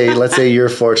let's say you're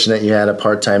fortunate you had a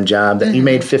part-time job that you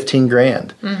made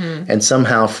 $15,000. And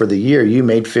somehow for the year you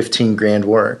made $15,000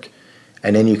 work.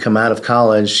 And then you come out of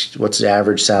college, what's the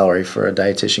average salary for a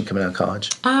dietitian coming out of college?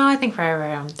 Oh, I think right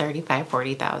around $35,000,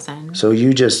 $40,000. So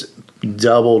you just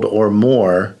doubled or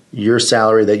more your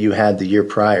salary that you had the year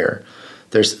prior.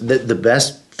 There's the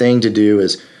best thing to do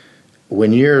is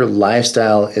when your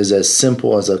lifestyle is as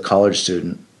simple as a college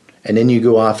student, and then you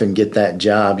go off and get that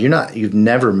job, you've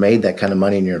never made that kind of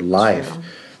money in your life. True.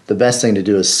 The best thing to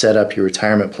do is set up your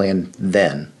retirement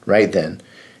plan right then.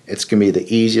 It's going to be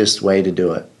the easiest way to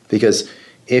do it. Because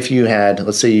if you had,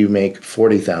 let's say you make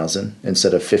 $40,000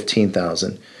 instead of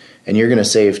 $15,000, and you're going to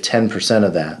save 10%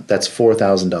 of that, that's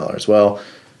 $4,000. Well,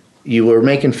 you were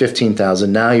making $15,000.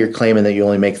 Now you're claiming that you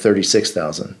only make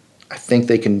 $36,000. I think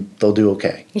they'll do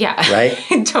okay. Yeah. Right?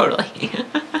 Totally.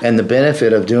 And the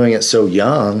benefit of doing it so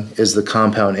young is the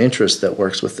compound interest that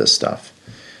works with this stuff.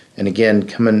 And again,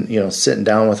 sitting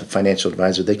down with a financial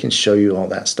advisor, they can show you all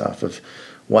that stuff of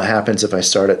what happens if I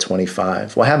start at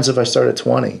 25? What happens if I start at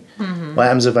 20? What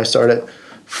happens if I start at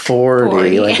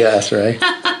 40. Like us, right?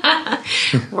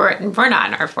 We're not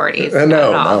in our 40s.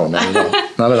 No,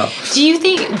 not at all. Do you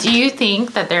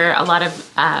think that there are a lot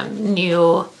of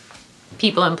new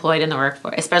people employed in the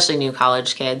workforce, especially new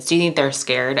college kids? Do you think they're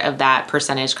scared of that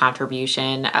percentage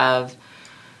contribution of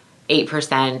 8%,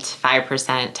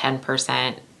 5%,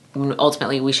 10%?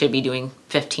 Ultimately, we should be doing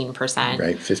 15%.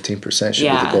 Right, 15% should be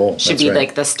the goal. Should be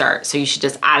like the start. So you should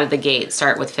just out of the gate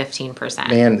start with 15%.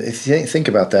 Man, if you think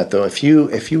about that though, if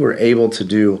you were able to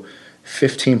do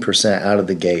 15% out of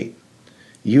the gate,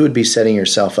 you would be setting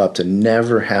yourself up to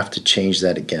never have to change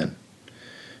that again.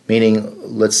 Meaning,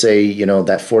 let's say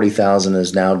that 40,000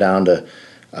 is now down to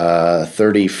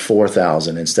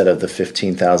 $34,000 instead of the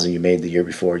 $15,000 you made the year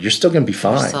before, you're still going to be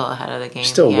fine. You're still ahead of the game. You're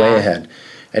still way ahead.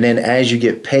 And then as you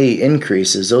get pay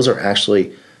increases, those are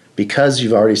actually, because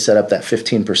you've already set up that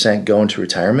 15% going to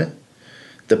retirement,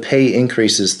 the pay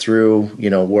increases through,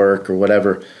 work or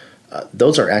whatever,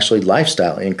 those are actually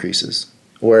lifestyle increases.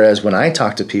 Whereas when I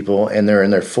talk to people and they're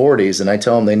in their 40s and I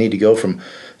tell them they need to go from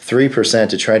 3%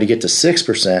 to try to get to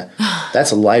 6%,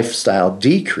 that's a lifestyle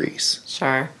decrease.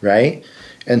 Sure. Right?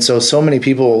 And so many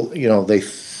people, they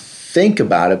think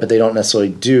about it, but they don't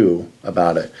necessarily do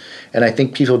about it. And I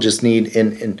think people just need,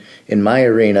 in my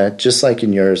arena, just like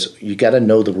in yours, you got to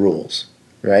know the rules,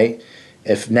 right?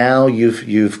 If now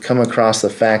you've come across the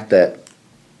fact that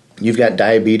you've got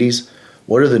diabetes,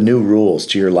 what are the new rules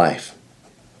to your life?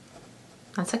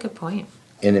 That's a good point.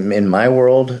 In my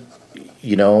world,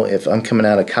 if I'm coming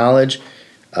out of college,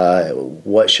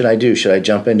 what should I do? Should I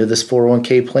jump into this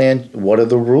 401k plan? What are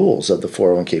the rules of the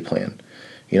 401k plan?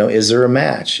 Is there a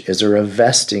match? Is there a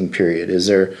vesting period? Is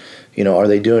there, are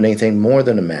they doing anything more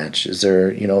than a match? Is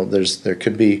there, there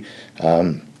could be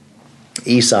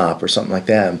ESOP or something like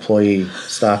that, employee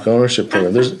stock ownership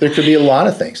program. There could be a lot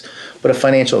of things. But a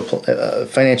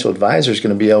financial advisor is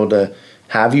going to be able to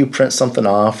have you print something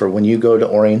off, or when you go to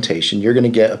orientation, you're going to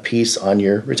get a piece on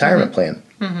your retirement plan.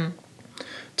 Mm-hmm.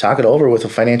 Talk it over with a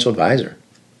financial advisor.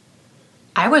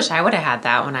 I wish I would have had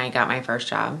that when I got my first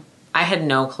job. I had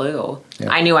no clue. Yeah.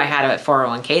 I knew I had a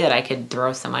 401k that I could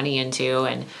throw some money into,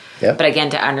 but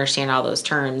again, to understand all those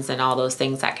terms and all those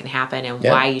things that can happen and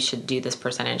why you should do this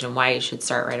percentage and why you should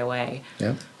start right away.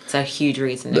 Yeah. It's a huge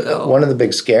reason to go. One of the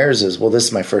big scares is, well, this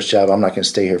is my first job. I'm not going to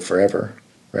stay here forever,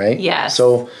 right? Yes.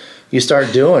 So you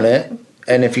start doing it,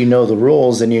 and if you know the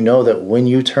rules, then you know that when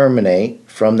you terminate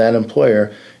from that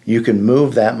employer, you can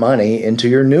move that money into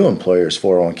your new employer's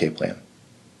 401k plan.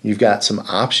 You've got some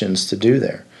options to do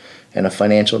there. And a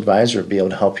financial advisor will be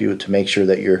able to help you to make sure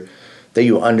that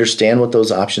you understand what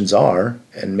those options are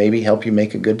and maybe help you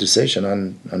make a good decision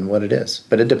on what it is.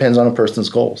 But it depends on a person's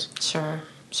goals. Sure.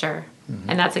 Mm-hmm.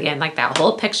 And that's, again, like that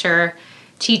whole picture,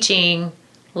 teaching,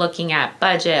 looking at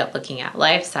budget, looking at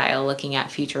lifestyle, looking at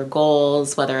future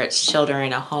goals, whether it's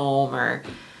children, a home, or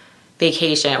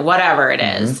vacation, whatever it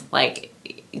is. Like,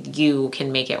 you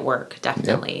can make it work,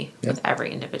 definitely, with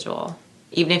every individual.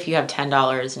 Even if you have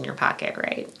 $10 in your pocket,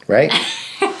 right? Right.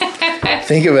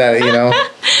 Think about it,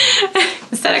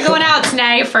 Instead of going out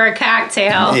tonight for a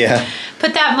cocktail,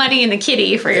 put that money in the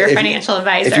kitty for your financial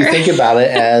advisor. If you think about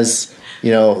it as,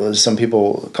 some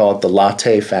people call it the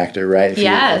latte factor, right?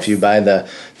 If you buy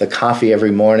the coffee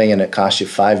every morning and it costs you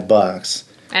 $5.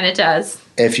 And it does.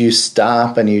 If you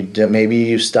stop and maybe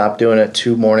you stop doing it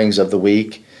 2 mornings of the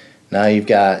week, now you've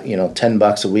got,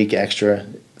 $10 a week extra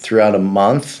throughout a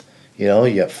month. You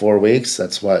got 4 weeks.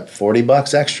 That's what,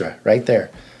 $40 extra right there.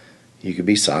 You could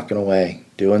be socking away,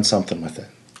 doing something with it.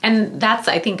 And that's,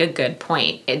 I think, a good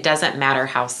point. It doesn't matter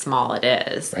how small it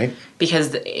is, right?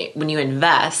 Because when you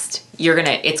invest,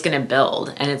 it's gonna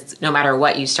build, and it's no matter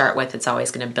what you start with, it's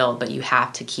always gonna build. But you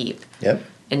have to keep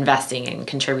investing and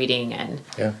contributing and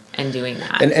doing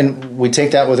that. And we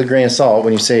take that with a grain of salt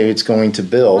when you say it's going to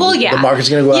build. Well, yeah, the market's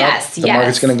going to go up. The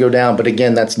market's going to go down. But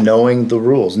again, that's knowing the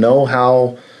rules. Know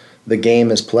how the game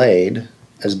is played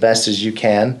as best as you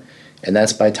can, and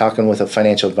that's by talking with a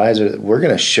financial advisor. We're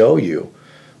going to show you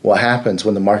what happens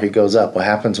when the market goes up, what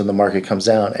happens when the market comes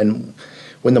down. And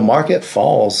when the market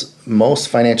falls, most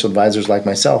financial advisors like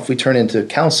myself, we turn into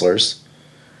counselors.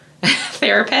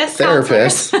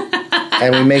 Therapists.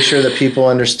 And we make sure that people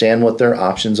understand what their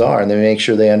options are, and they make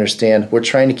sure they understand. We're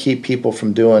trying to keep people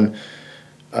from doing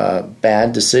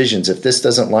bad decisions. If this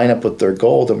doesn't line up with their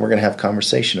goal, then we're going to have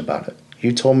conversation about it.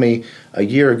 You told me a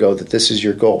year ago that this is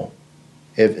your goal.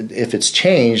 If it's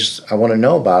changed, I want to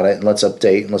know about it, and let's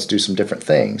update and let's do some different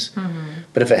things. Mm-hmm.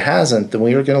 But if it hasn't, then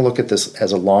we are going to look at this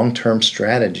as a long-term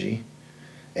strategy,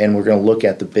 and we're going to look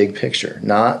at the big picture,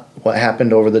 not what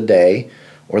happened over the day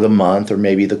or the month or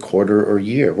maybe the quarter or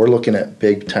year. We're looking at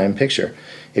big-time picture.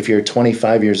 If you're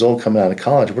 25 years old coming out of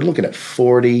college, we're looking at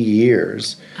 40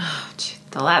 years. Oh, geez.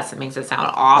 The last, it makes it sound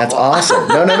awful. That's awesome.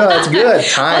 No, that's good.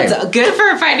 Time. Well, it's good for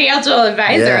a financial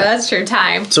advisor. Yeah. That's true.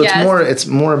 Time. So it's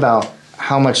more about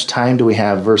how much time do we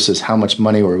have versus how much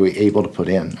money were we able to put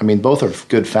in. I mean, both are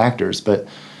good factors, but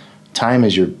time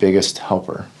is your biggest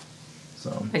helper.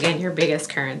 So again, your biggest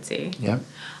currency. Yeah.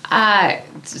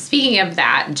 Speaking of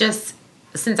that, just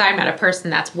since I'm not a person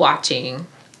that's watching,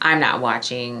 I'm not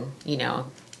watching,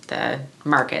 the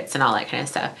markets and all that kind of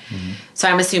stuff. Mm-hmm. So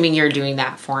I'm assuming you're doing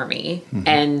that for me. Mm-hmm.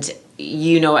 And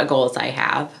you know what goals I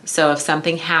have. So if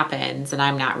something happens and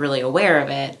I'm not really aware of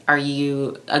it, are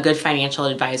you a good financial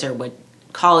advisor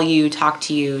call you, talk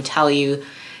to you, tell you,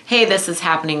 hey, this is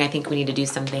happening. I think we need to do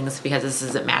some things because this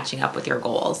isn't matching up with your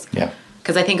goals. Yeah.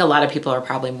 Because I think a lot of people are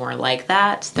probably more like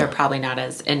that. They're probably not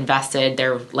as invested.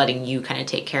 They're letting you kind of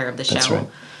take care of the show. That's right.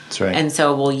 That's right. And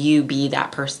so will you be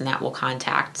that person that will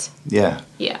contact? Yeah.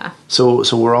 Yeah. So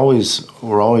we're always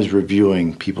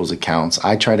reviewing people's accounts.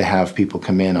 I try to have people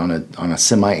come in on a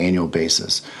semi-annual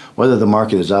basis, whether the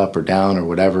market is up or down or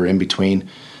whatever in between.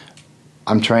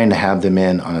 I'm trying to have them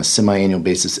in on a semi-annual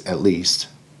basis at least.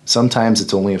 Sometimes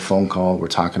it's only a phone call. We're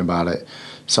talking about it.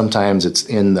 Sometimes it's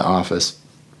in the office.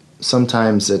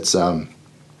 Sometimes it's a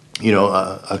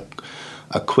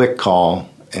quick call.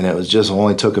 And it was just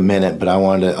only took a minute, but I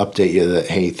wanted to update you that,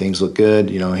 hey, things look good.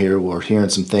 Here we're hearing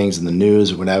some things in the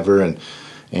news or whatever,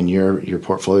 and your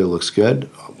portfolio looks good.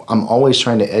 I'm always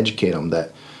trying to educate them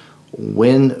that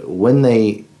when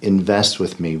they invest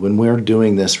with me, when we're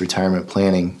doing this retirement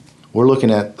planning, we're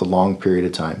looking at the long period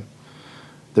of time.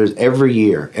 There's every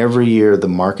year the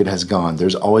market has gone.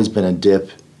 There's always been a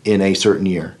dip in a certain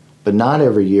year, but not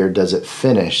every year does it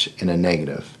finish in a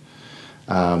negative.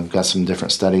 Got some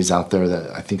different studies out there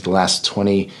that I think the last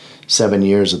 27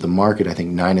 years of the market, I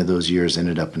think 9 of those years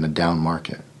ended up in a down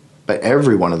market. But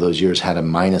every one of those years had a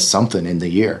minus something in the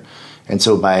year. And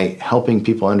so by helping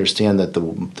people understand that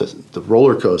the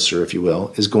roller coaster, if you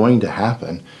will, is going to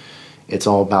happen, it's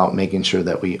all about making sure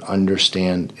that we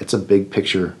understand it's a big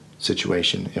picture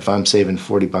situation. If I'm saving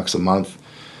 $40 a month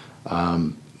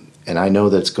and I know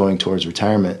that it's going towards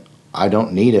retirement, I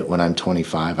don't need it when I'm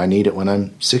 25. I need it when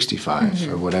I'm 65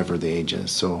 or whatever the age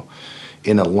is. So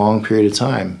in a long period of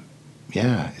time,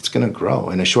 yeah, it's going to grow.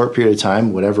 In a short period of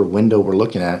time, whatever window we're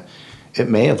looking at, it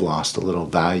may have lost a little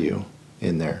value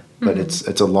in there. But it's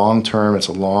a long-term, it's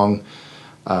a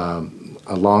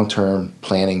long-term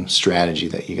planning strategy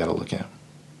that you got to look at.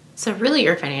 So really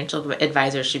your financial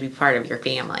advisor should be part of your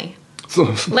family.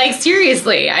 Like,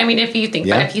 seriously. I mean, if you think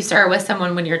about if you start with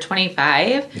someone when you're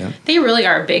 25, they really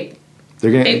are a big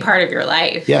part of your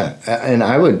life. Yeah. And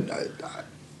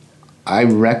I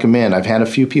recommend, I've had a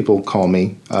few people call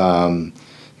me to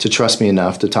trust me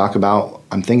enough to talk about,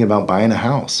 I'm thinking about buying a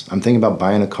house. I'm thinking about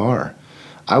buying a car.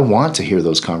 I want to hear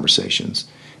those conversations.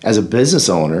 As a business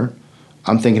owner,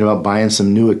 I'm thinking about buying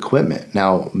some new equipment.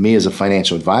 Now, me as a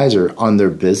financial advisor on their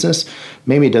business,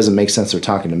 maybe it doesn't make sense they're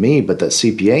talking to me, but that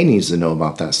CPA needs to know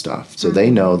about that stuff. So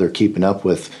they know they're keeping up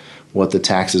with what the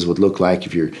taxes would look like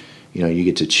if you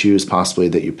get to choose possibly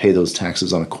that you pay those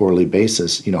taxes on a quarterly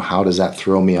basis. How does that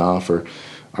throw me off? Or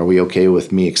are we okay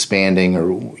with me expanding?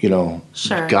 Or,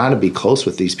 Sure. Got to be close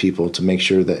with these people to make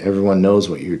sure that everyone knows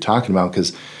what you're talking about,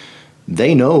 because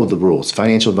they know the rules.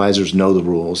 Financial advisors know the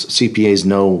rules. CPAs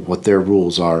know what their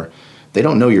rules are. They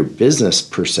don't know your business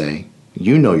per se.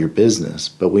 You know your business,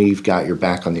 but we've got your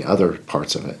back on the other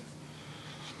parts of it.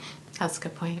 That's a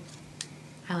good point.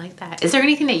 I like that. Is there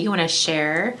anything that you want to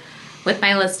share with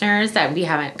my listeners that we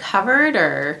haven't covered?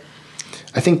 Or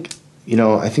I think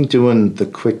doing the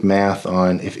quick math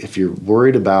on if you're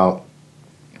worried about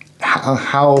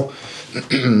how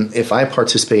if I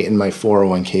participate in my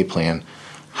 401k plan,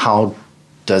 how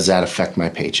does that affect my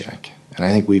paycheck? And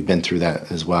I think we've been through that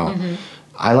as well.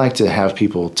 I like to have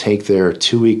people take their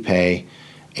 2-week pay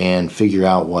and figure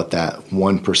out what that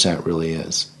 1% really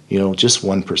is. Just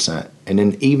 1%. And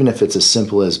then even if it's as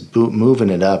simple as moving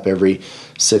it up every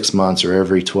 6 months or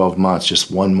every 12 months, just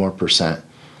 1 more percent.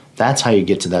 That's how you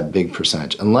get to that big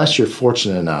percentage. Unless you're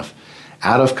fortunate enough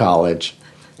out of college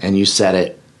and you set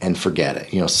it and forget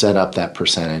it. Set up that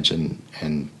percentage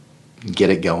and get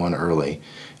it going early.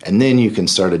 And then you can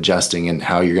start adjusting in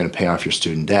how you're going to pay off your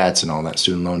student debts and all that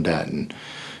student loan debt.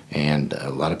 And a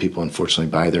lot of people,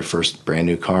 unfortunately, buy their first brand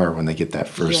new car when they get that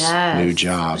first new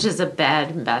job. Which is a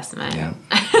bad investment. Yeah.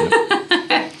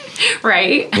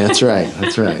 Right? That's right.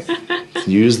 That's right.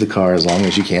 Use the car as long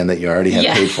as you can that you already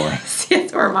have paid for.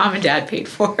 Yes, or mom and dad paid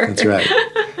for. That's right.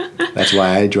 That's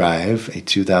why I drive a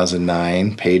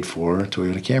 2009 paid for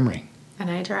Toyota Camry. And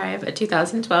I drive a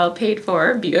 2012 paid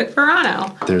for Buick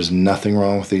Verano. There's nothing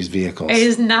wrong with these vehicles. It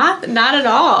is not at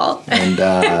all. And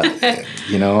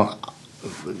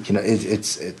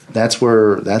that's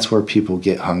where people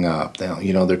get hung up.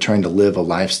 They're trying to live a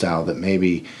lifestyle that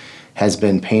maybe has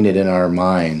been painted in our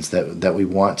minds that we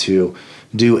want to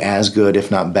do as good, if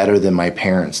not better, than my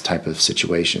parents type of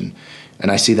situation.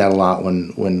 And I see that a lot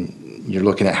when you're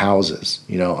looking at houses.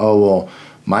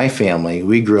 My family,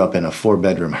 we grew up in a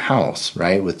 4-bedroom house,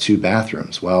 right, with 2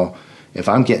 bathrooms. Well, if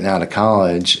I'm getting out of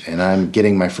college and I'm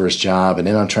getting my first job and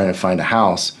then I'm trying to find a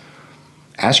house,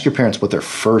 ask your parents what their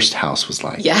first house was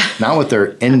like. Yeah. Not what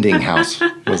their ending house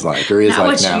was like or is not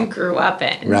like now. Not what you grew up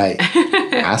in. Right.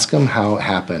 Ask them how it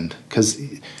happened. Because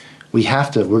we're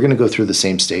going to go through the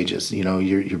same stages. You know,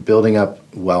 you're building up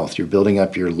wealth, you're building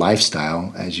up your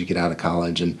lifestyle as you get out of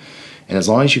college. And as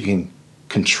long as you can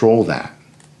control that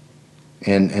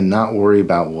and not worry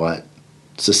about what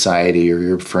society or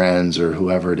your friends or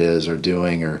whoever it is are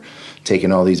doing, or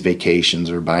taking all these vacations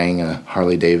or buying a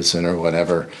Harley Davidson or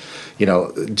whatever, you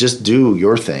know, just do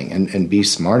your thing and be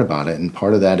smart about it. And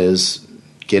part of that is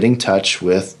get in touch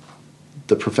with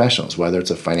the professionals, whether it's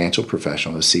a financial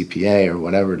professional, a CPA, or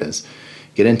whatever it is.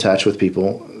 Get in touch with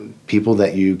people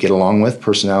that you get along with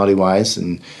personality-wise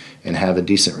and have a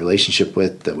decent relationship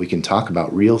with, that we can talk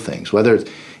about real things.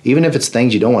 Even if it's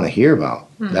things you don't want to hear about,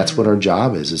 that's what our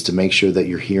job is to make sure that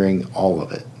you're hearing all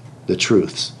of it, the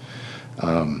truths.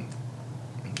 And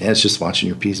it's just watching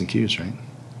your P's and Q's, right?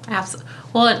 Absolutely.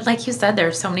 Well, like you said,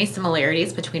 there's so many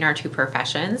similarities between our two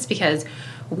professions, because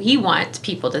we want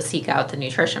people to seek out the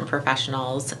nutrition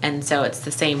professionals. And so it's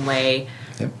the same way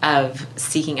of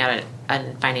seeking out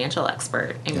a financial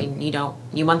expert. I mean,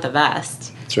 you want the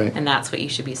best. That's right. And that's what you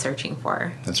should be searching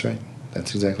for. That's right.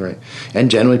 That's exactly right.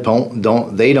 And generally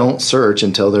don't search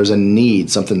until there's a need,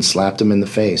 something slapped them in the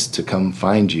face to come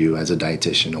find you as a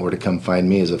dietitian, or to come find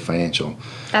me as a financial.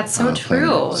 That's so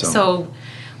true. So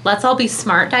let's all be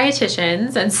smart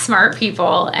dietitians and smart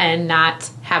people and not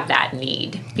have that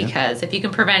need, because if you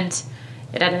can prevent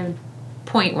it at a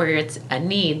point where it's a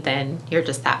need, then you're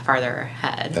just that farther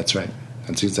ahead. That's right.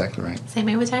 That's exactly right. Same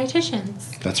way with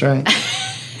dietitians. That's right.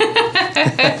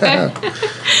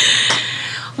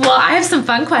 Well, I have some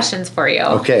fun questions for you.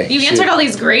 Okay. You answered all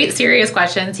these great, serious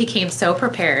questions. He came so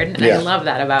prepared, and I love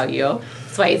that about you.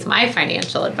 That's why he's my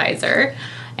financial advisor,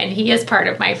 and he is part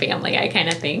of my family, I kind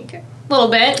of think. A little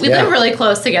bit. We live really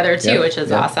close together, too, which is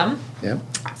awesome. Yeah.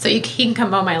 So he can come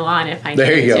mow my lawn if I need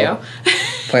there you to. Go.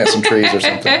 Plant some trees or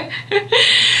something.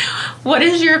 What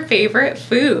is your favorite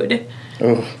food?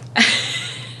 Oh.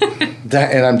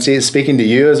 And I'm speaking to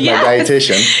you as my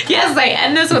dietitian. Yes, I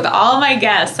end this with all my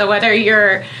guests. So whether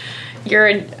you're a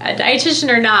dietitian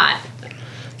or not,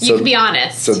 you can be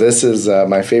honest. So this is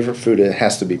my favorite food. It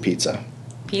has to be pizza.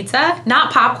 Pizza?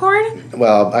 Not popcorn?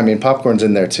 Well, I mean, popcorn's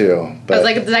in there too. But I was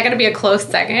like, is that going to be a close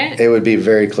second? It would be a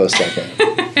very close second.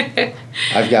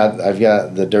 I've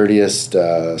got the dirtiest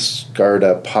scarred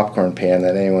up popcorn pan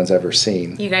that anyone's ever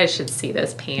seen. You guys should see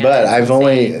this pan. But I've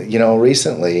only,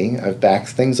 recently I've backed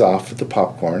things off with the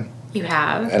popcorn. You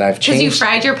have? And I've changed. Because you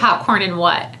fried your popcorn in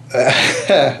what?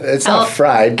 It's not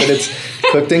fried, but it's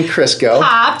cooked in Crisco.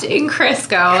 Popped in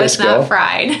Crisco. It's not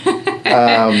fried.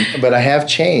 But I have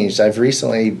changed. I've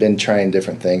recently been trying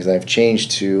different things. And I've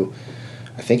changed to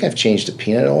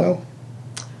peanut oil.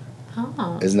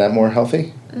 Oh. Isn't that more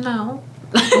healthy? No.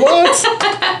 What?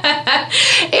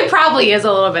 It probably is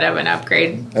a little bit of an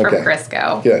upgrade from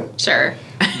Crisco. Good. Sure.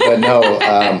 But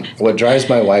no, what drives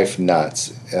my wife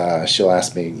nuts, she'll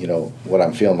ask me, what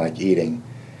I'm feeling like eating.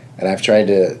 And I've tried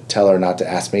to tell her not to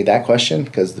ask me that question,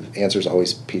 because the answer is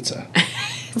always pizza.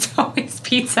 It's always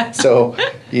pizza. So,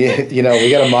 we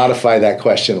got to modify that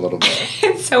question a little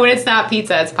bit. So when it's not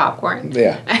pizza, it's popcorn.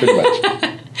 Yeah, pretty much.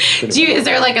 Is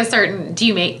there like a certain? Do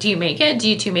you make it? Do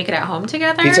you two make it at home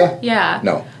together? Pizza? Yeah.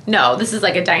 No. This is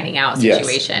like a dining out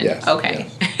situation. Yes. Okay.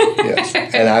 Yes.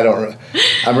 And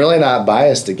I'm really not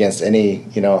biased against any.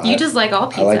 You just like all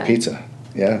pizza. I like pizza.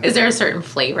 Yeah. Is there a certain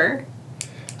flavor?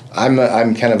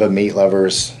 I'm kind of a meat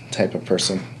lovers type of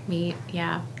person. Meat,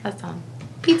 yeah.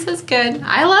 Pizza's good.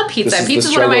 I love pizza.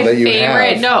 Pizza's one of my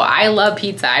favorite. No, I love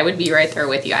pizza. I would be right there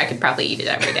with you. I could probably eat it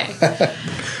every day.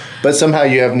 But somehow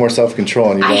you have more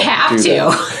self-control and you don't do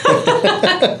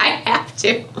that. I have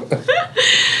to.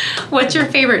 What's your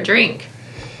favorite drink?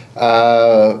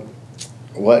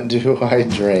 What do I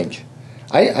drink?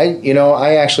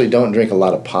 I actually don't drink a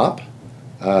lot of pop.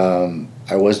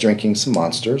 I was drinking some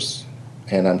Monsters,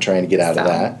 and I'm trying to get out of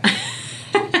that.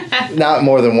 Not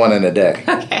more than one in a day.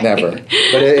 Okay. Never.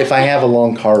 But if I have a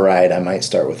long car ride, I might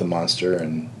start with a Monster,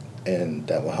 and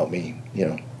that will help me,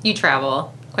 You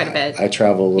travel quite a bit. I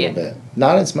travel a little bit.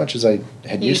 Not as much as I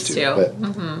had used to. But,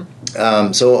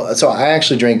 so I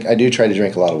do try to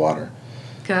drink a lot of water.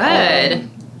 Good.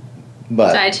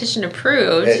 But dietitian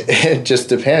approved. It just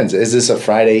depends. Is this a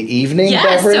Friday evening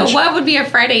beverage? So what would be a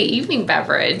Friday evening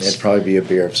beverage? It'd probably be a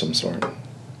beer of some sort.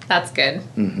 That's good.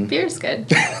 Mm-hmm. Beer's good.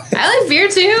 I like beer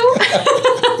too.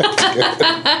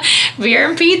 Beer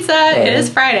and pizza. It is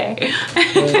Friday.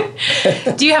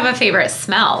 Do you have a favorite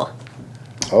smell?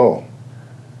 Oh.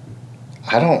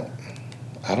 I don't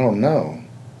know.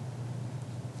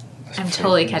 I'm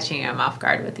totally catching him off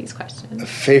guard with these questions. A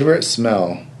favorite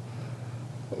smell.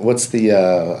 What's the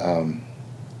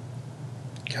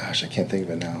gosh, I can't think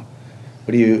of it now.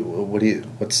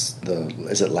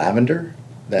 Is it lavender?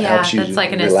 that helps you that's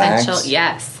like an relax. essential.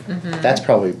 Yes. Mm-hmm. That's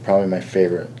probably my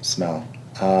favorite smell.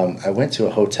 I went to a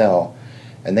hotel,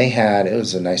 and it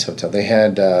was a nice hotel. They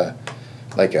had I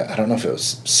don't know if it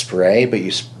was spray, but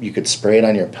you could spray it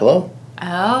on your pillow.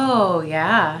 Oh,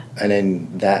 yeah. And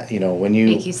then that, when you...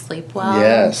 Make you sleep well.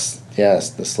 Yes,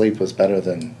 the sleep was better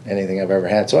than anything I've ever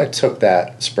had. So I took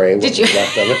that spray, what was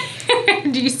left of it.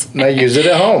 And I used it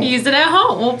at home. Use it at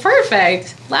home. Well,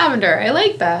 perfect. Lavender, I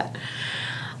like that.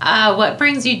 What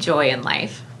brings you joy in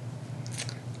life?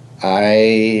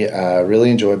 I really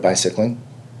enjoy bicycling.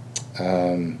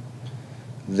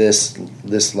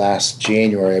 This last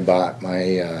January, I bought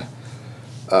my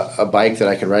a bike that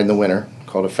I can ride in the winter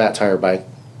called a Fat Tire bike.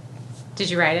 Did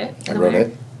you ride it? I rode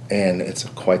it, and it's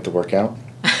quite the workout.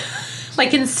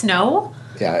 Like in snow?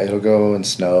 Yeah, it'll go in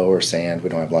snow or sand. We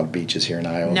don't have a lot of beaches here in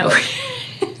Iowa. No,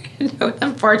 no,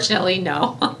 unfortunately,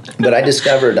 no. But I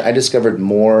discovered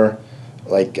more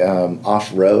like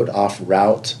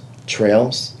off-route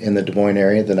trails in the Des Moines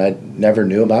area that I never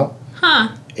knew about.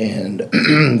 Huh. And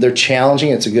they're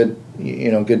challenging. It's a good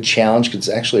challenge because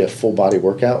it's actually a full body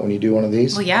workout when you do one of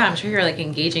these. Well, yeah, I'm sure you're like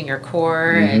engaging your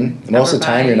core. Mm-hmm. And most of the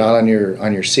time, you're not on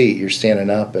your seat. You're standing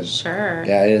up, and sure.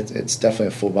 Yeah, it's definitely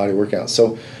a full body workout.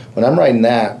 So when I'm riding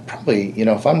that, probably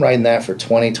if I'm riding that for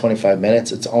 20-25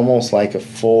 minutes, it's almost like a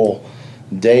full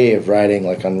day of riding,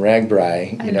 like on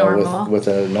RAGBRAI, with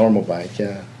a normal bike.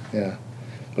 Yeah.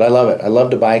 But I love it. I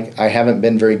love the bike. I haven't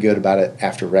been very good about it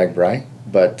after RAGBRAI,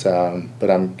 but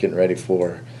I'm getting ready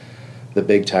for the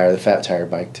big tire, the Fat Tire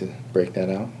bike, to break that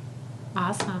out.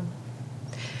 Awesome.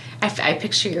 I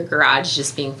picture your garage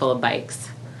just being full of bikes.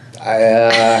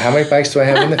 How many bikes do I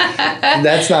have in there?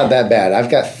 That's not that bad.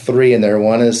 I've got 3 in there.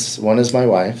 One is my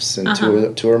wife's, and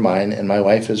two are mine. And my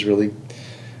wife is really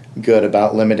good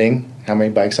about limiting how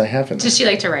many bikes I have in there. Does she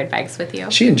like to ride bikes with you?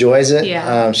 She enjoys it.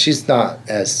 Yeah. She's not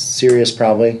as serious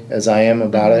probably as I am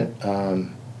about it.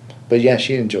 But yeah,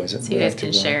 she enjoys it. So you guys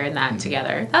can share in that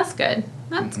together. That's good.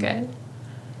 That's good.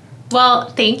 Well,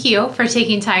 thank you for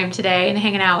taking time today and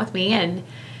hanging out with me. And,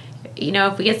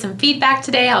 if we get some feedback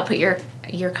today, I'll put your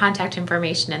contact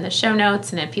information in the show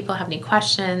notes. And if people have any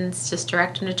questions, just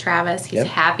direct them to Travis. He's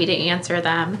happy to answer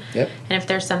them. Yep. And if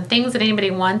there's some things that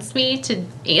anybody wants me to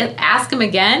ask him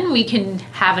again, we can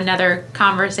have another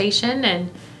conversation. And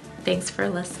thanks for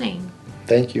listening.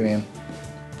 Thank you, Ann.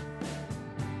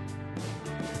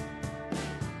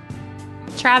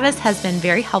 Travis has been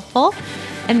very helpful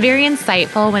and very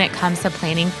insightful when it comes to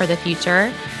planning for the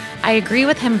future. I agree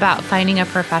with him about finding a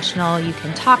professional you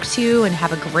can talk to and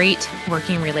have a great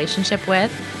working relationship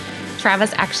with.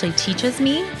 Travis actually teaches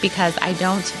me because I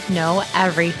don't know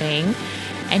everything,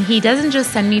 and he doesn't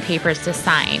just send me papers to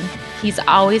sign. He's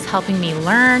always helping me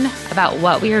learn about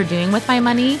what we are doing with my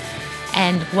money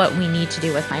and what we need to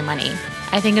do with my money.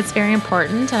 I think it's very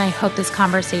important, and I hope this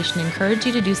conversation encouraged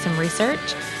you to do some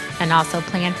research and also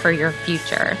plan for your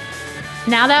future.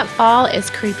 Now that fall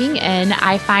is creeping in,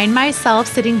 I find myself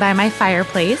sitting by my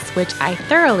fireplace, which I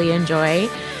thoroughly enjoy,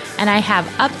 and I have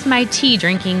upped my tea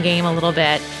drinking game a little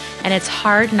bit, and it's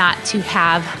hard not to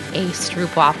have a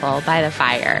stroopwafel by the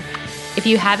fire. If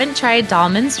you haven't tried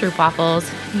Dahlman's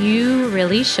stroopwafels, you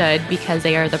really should because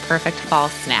they are the perfect fall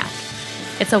snack.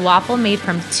 It's a waffle made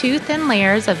from 2 thin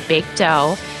layers of baked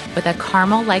dough with a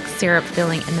caramel-like syrup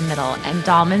filling in the middle, and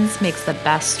Dahlman's makes the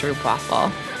best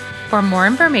stroopwafel. For more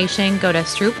information, go to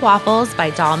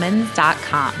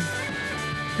stroopwafelsbydahlmans.com.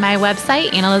 My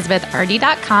website,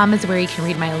 AnnElizabethRD.com, is where you can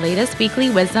read my latest weekly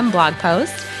wisdom blog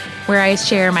post, where I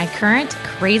share my current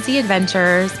crazy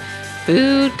adventures,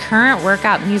 food, current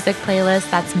workout music playlist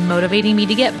that's motivating me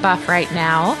to get buff right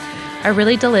now, a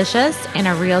really delicious and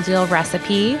a real deal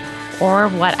recipe, or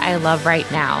what I love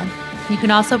right now. You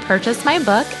can also purchase my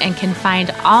book and can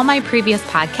find all my previous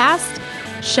podcasts,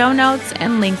 show notes,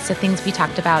 and links to things we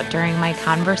talked about during my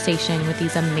conversation with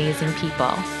these amazing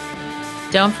people.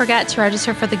 Don't forget to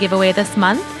register for the giveaway this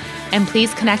month, and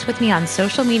please connect with me on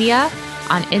social media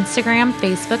on Instagram,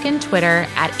 Facebook, and Twitter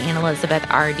at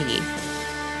AnnElizabethRD.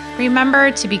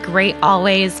 Remember to be great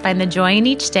always, find the joy in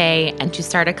each day, and to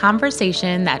start a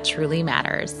conversation that truly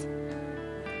matters.